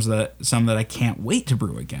there's some that I can't wait to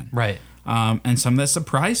brew again. Right. And some that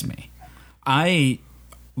surprised me.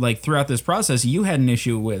 Throughout this process, you had an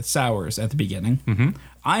issue with sours at the beginning. Mm-hmm.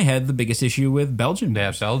 I had the biggest issue with Belgian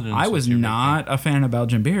beers. Yeah, Belgian. I was not a fan of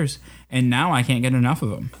Belgian beers, and now I can't get enough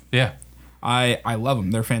of them. Yeah. I love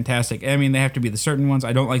them. They're fantastic. I mean, they have to be the certain ones.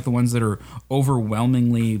 I don't like the ones that are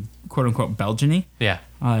overwhelmingly, quote unquote, Belgian-y. Yeah.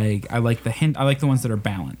 I like the hint. I like the ones that are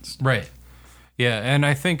balanced. Right. Yeah, and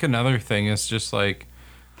I think another thing is just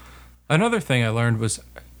another thing I learned was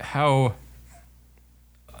how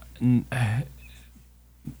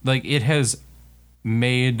it has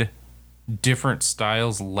made different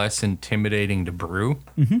styles less intimidating to brew.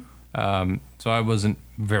 Mm-hmm. So I wasn't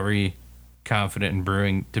very confident in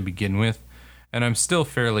brewing to begin with, and I'm still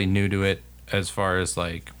fairly new to it as far as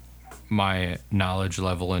my knowledge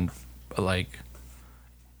level and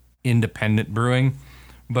independent brewing.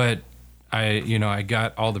 But I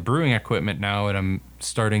got all the brewing equipment now, and I'm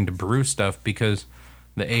starting to brew stuff because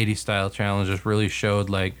the 80 style challenges really showed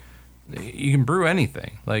you can brew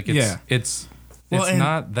anything. It's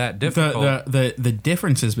not that difficult. The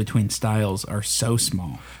differences between styles are so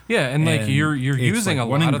small. Yeah, and you're using a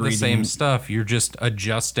lot of the same ingredient. stuff. You're just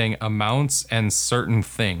adjusting amounts and certain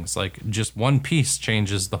things. Just one piece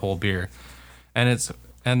changes the whole beer. And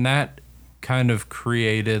that kind of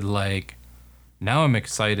created now I'm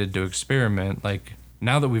excited to experiment.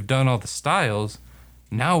 Now that we've done all the styles,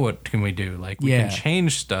 now what can we do? We can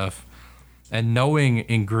change stuff, and knowing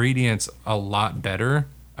ingredients a lot better,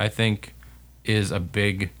 I think, is a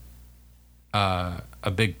big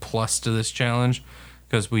plus to this challenge,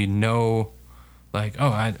 because we know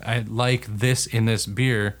I like this in this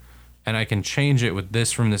beer, and I can change it with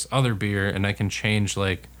this from this other beer, and I can change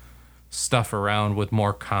stuff around with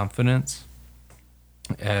more confidence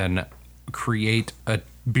and create a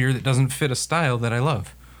beer that doesn't fit a style that I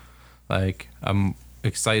love. I'm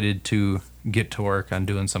excited to get to work on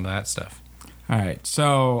doing some of that stuff. All right.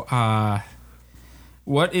 So,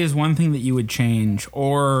 what is one thing that you would change,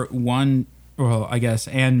 or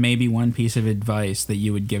and maybe one piece of advice that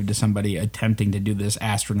you would give to somebody attempting to do this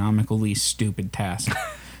astronomically stupid task?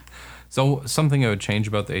 So, something I would change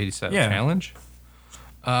about the 80 style challenge?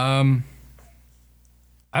 I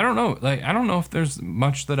don't know. I don't know if there's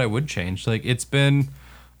much that I would change. It's been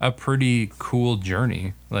a pretty cool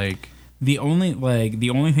journey. The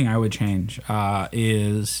only thing I would change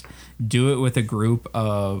is do it with a group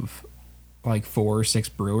of 4 or 6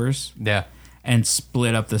 brewers. Yeah. And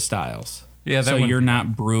split up the styles. Yeah. So you're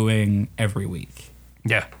not brewing every week.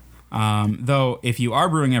 Yeah. Though if you are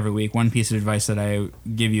brewing every week, one piece of advice that I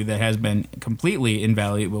give you that has been completely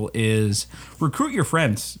invaluable is recruit your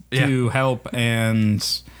friends to help, and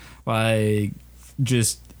because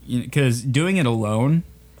doing it alone,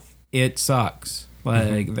 it sucks.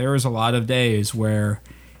 There was a lot of days where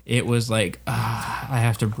it was I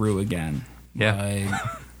have to brew again. Yeah.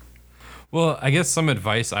 Well, I guess some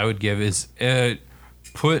advice I would give is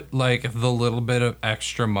put the little bit of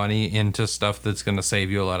extra money into stuff that's going to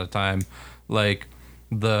save you a lot of time, the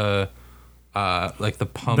pump,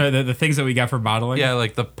 the things that we got for bottling. Yeah,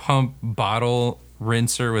 the pump bottle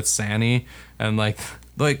rinser with Sani, and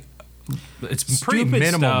it's pretty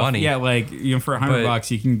minimal stuff. money. Yeah, for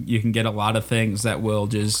 $100 you can get a lot of things that will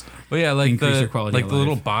just increase your quality of life. The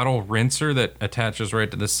little bottle rinser that attaches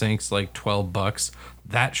right to the sink's $12.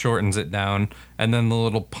 That shortens it down, and then the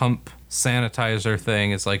little pump sanitizer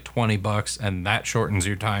thing is $20, and that shortens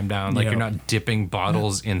your time down. You're not dipping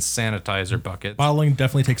bottles in sanitizer buckets. Bottling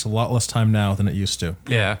definitely takes a lot less time now than it used to.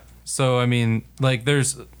 Yeah. So I mean,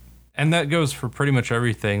 there's. And that goes for pretty much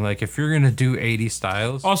everything. If you're going to do 80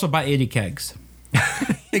 styles... Also, buy 80 kegs.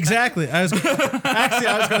 Exactly. I was going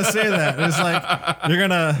to say that. It's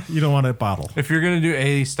you don't want a bottle. If you're going to do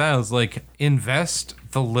 80 styles, invest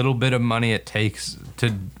the little bit of money it takes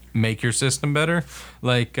to make your system better.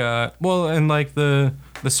 The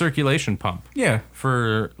circulation pump. Yeah.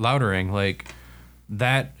 For loudering,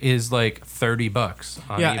 that is $30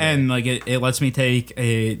 on yeah, eBay. and it lets me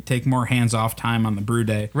take more hands-off time on the brew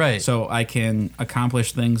day. Right. So I can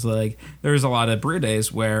accomplish things there's a lot of brew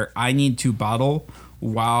days where I need to bottle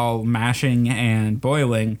while mashing and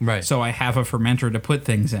boiling. Right. So I have a fermenter to put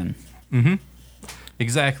things in. Mm-hmm.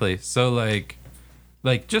 Exactly. So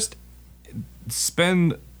just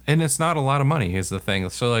spend, and it's not a lot of money is the thing.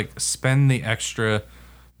 So spend the extra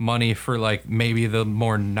money for like maybe the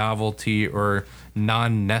more novelty or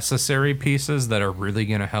non-necessary pieces that are really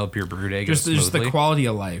going to help your brew day go smoothly. Just the quality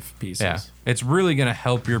of life pieces. Yeah, it's really going to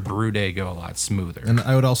help your brew day go a lot smoother. And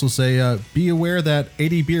I would also say, be aware that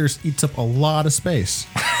 80 beers eats up a lot of space.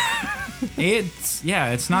 It's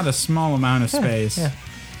not a small amount of space. Yeah.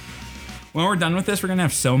 When we're done with this, we're gonna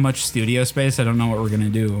have so much studio space. I don't know what we're gonna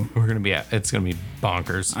do. It's gonna be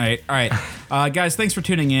bonkers. All right, guys. Thanks for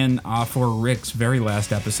tuning in for Rick's very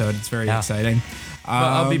last episode. It's very exciting.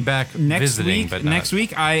 I'll be back visiting, but not next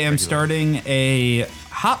week I am starting a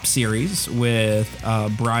hop series with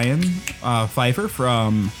Brian Pfeiffer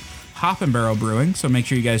from Hop and Barrel Brewing. So make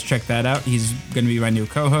sure you guys check that out. He's gonna be my new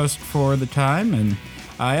co-host for the time, and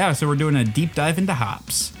so we're doing a deep dive into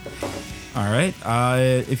hops. All right.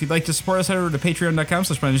 If you'd like to support us, head over to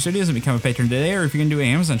patreon.com/BlenderStudios and become a patron today. Or if you're going to do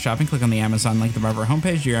Amazon shopping, click on the Amazon link above our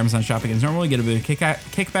homepage. Do your Amazon shopping as normal. You get a bit of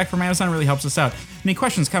kickback from Amazon. It really helps us out. Any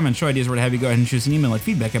questions, comments, show ideas, or what have you, go ahead and choose an email at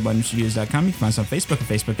feedback@BlenderStudios.com. You can find us on Facebook at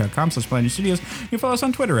Facebook.com/BlenderStudios. You can follow us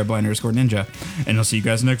on Twitter at Blind_Ninja. And I'll see you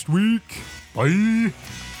guys next week. Bye.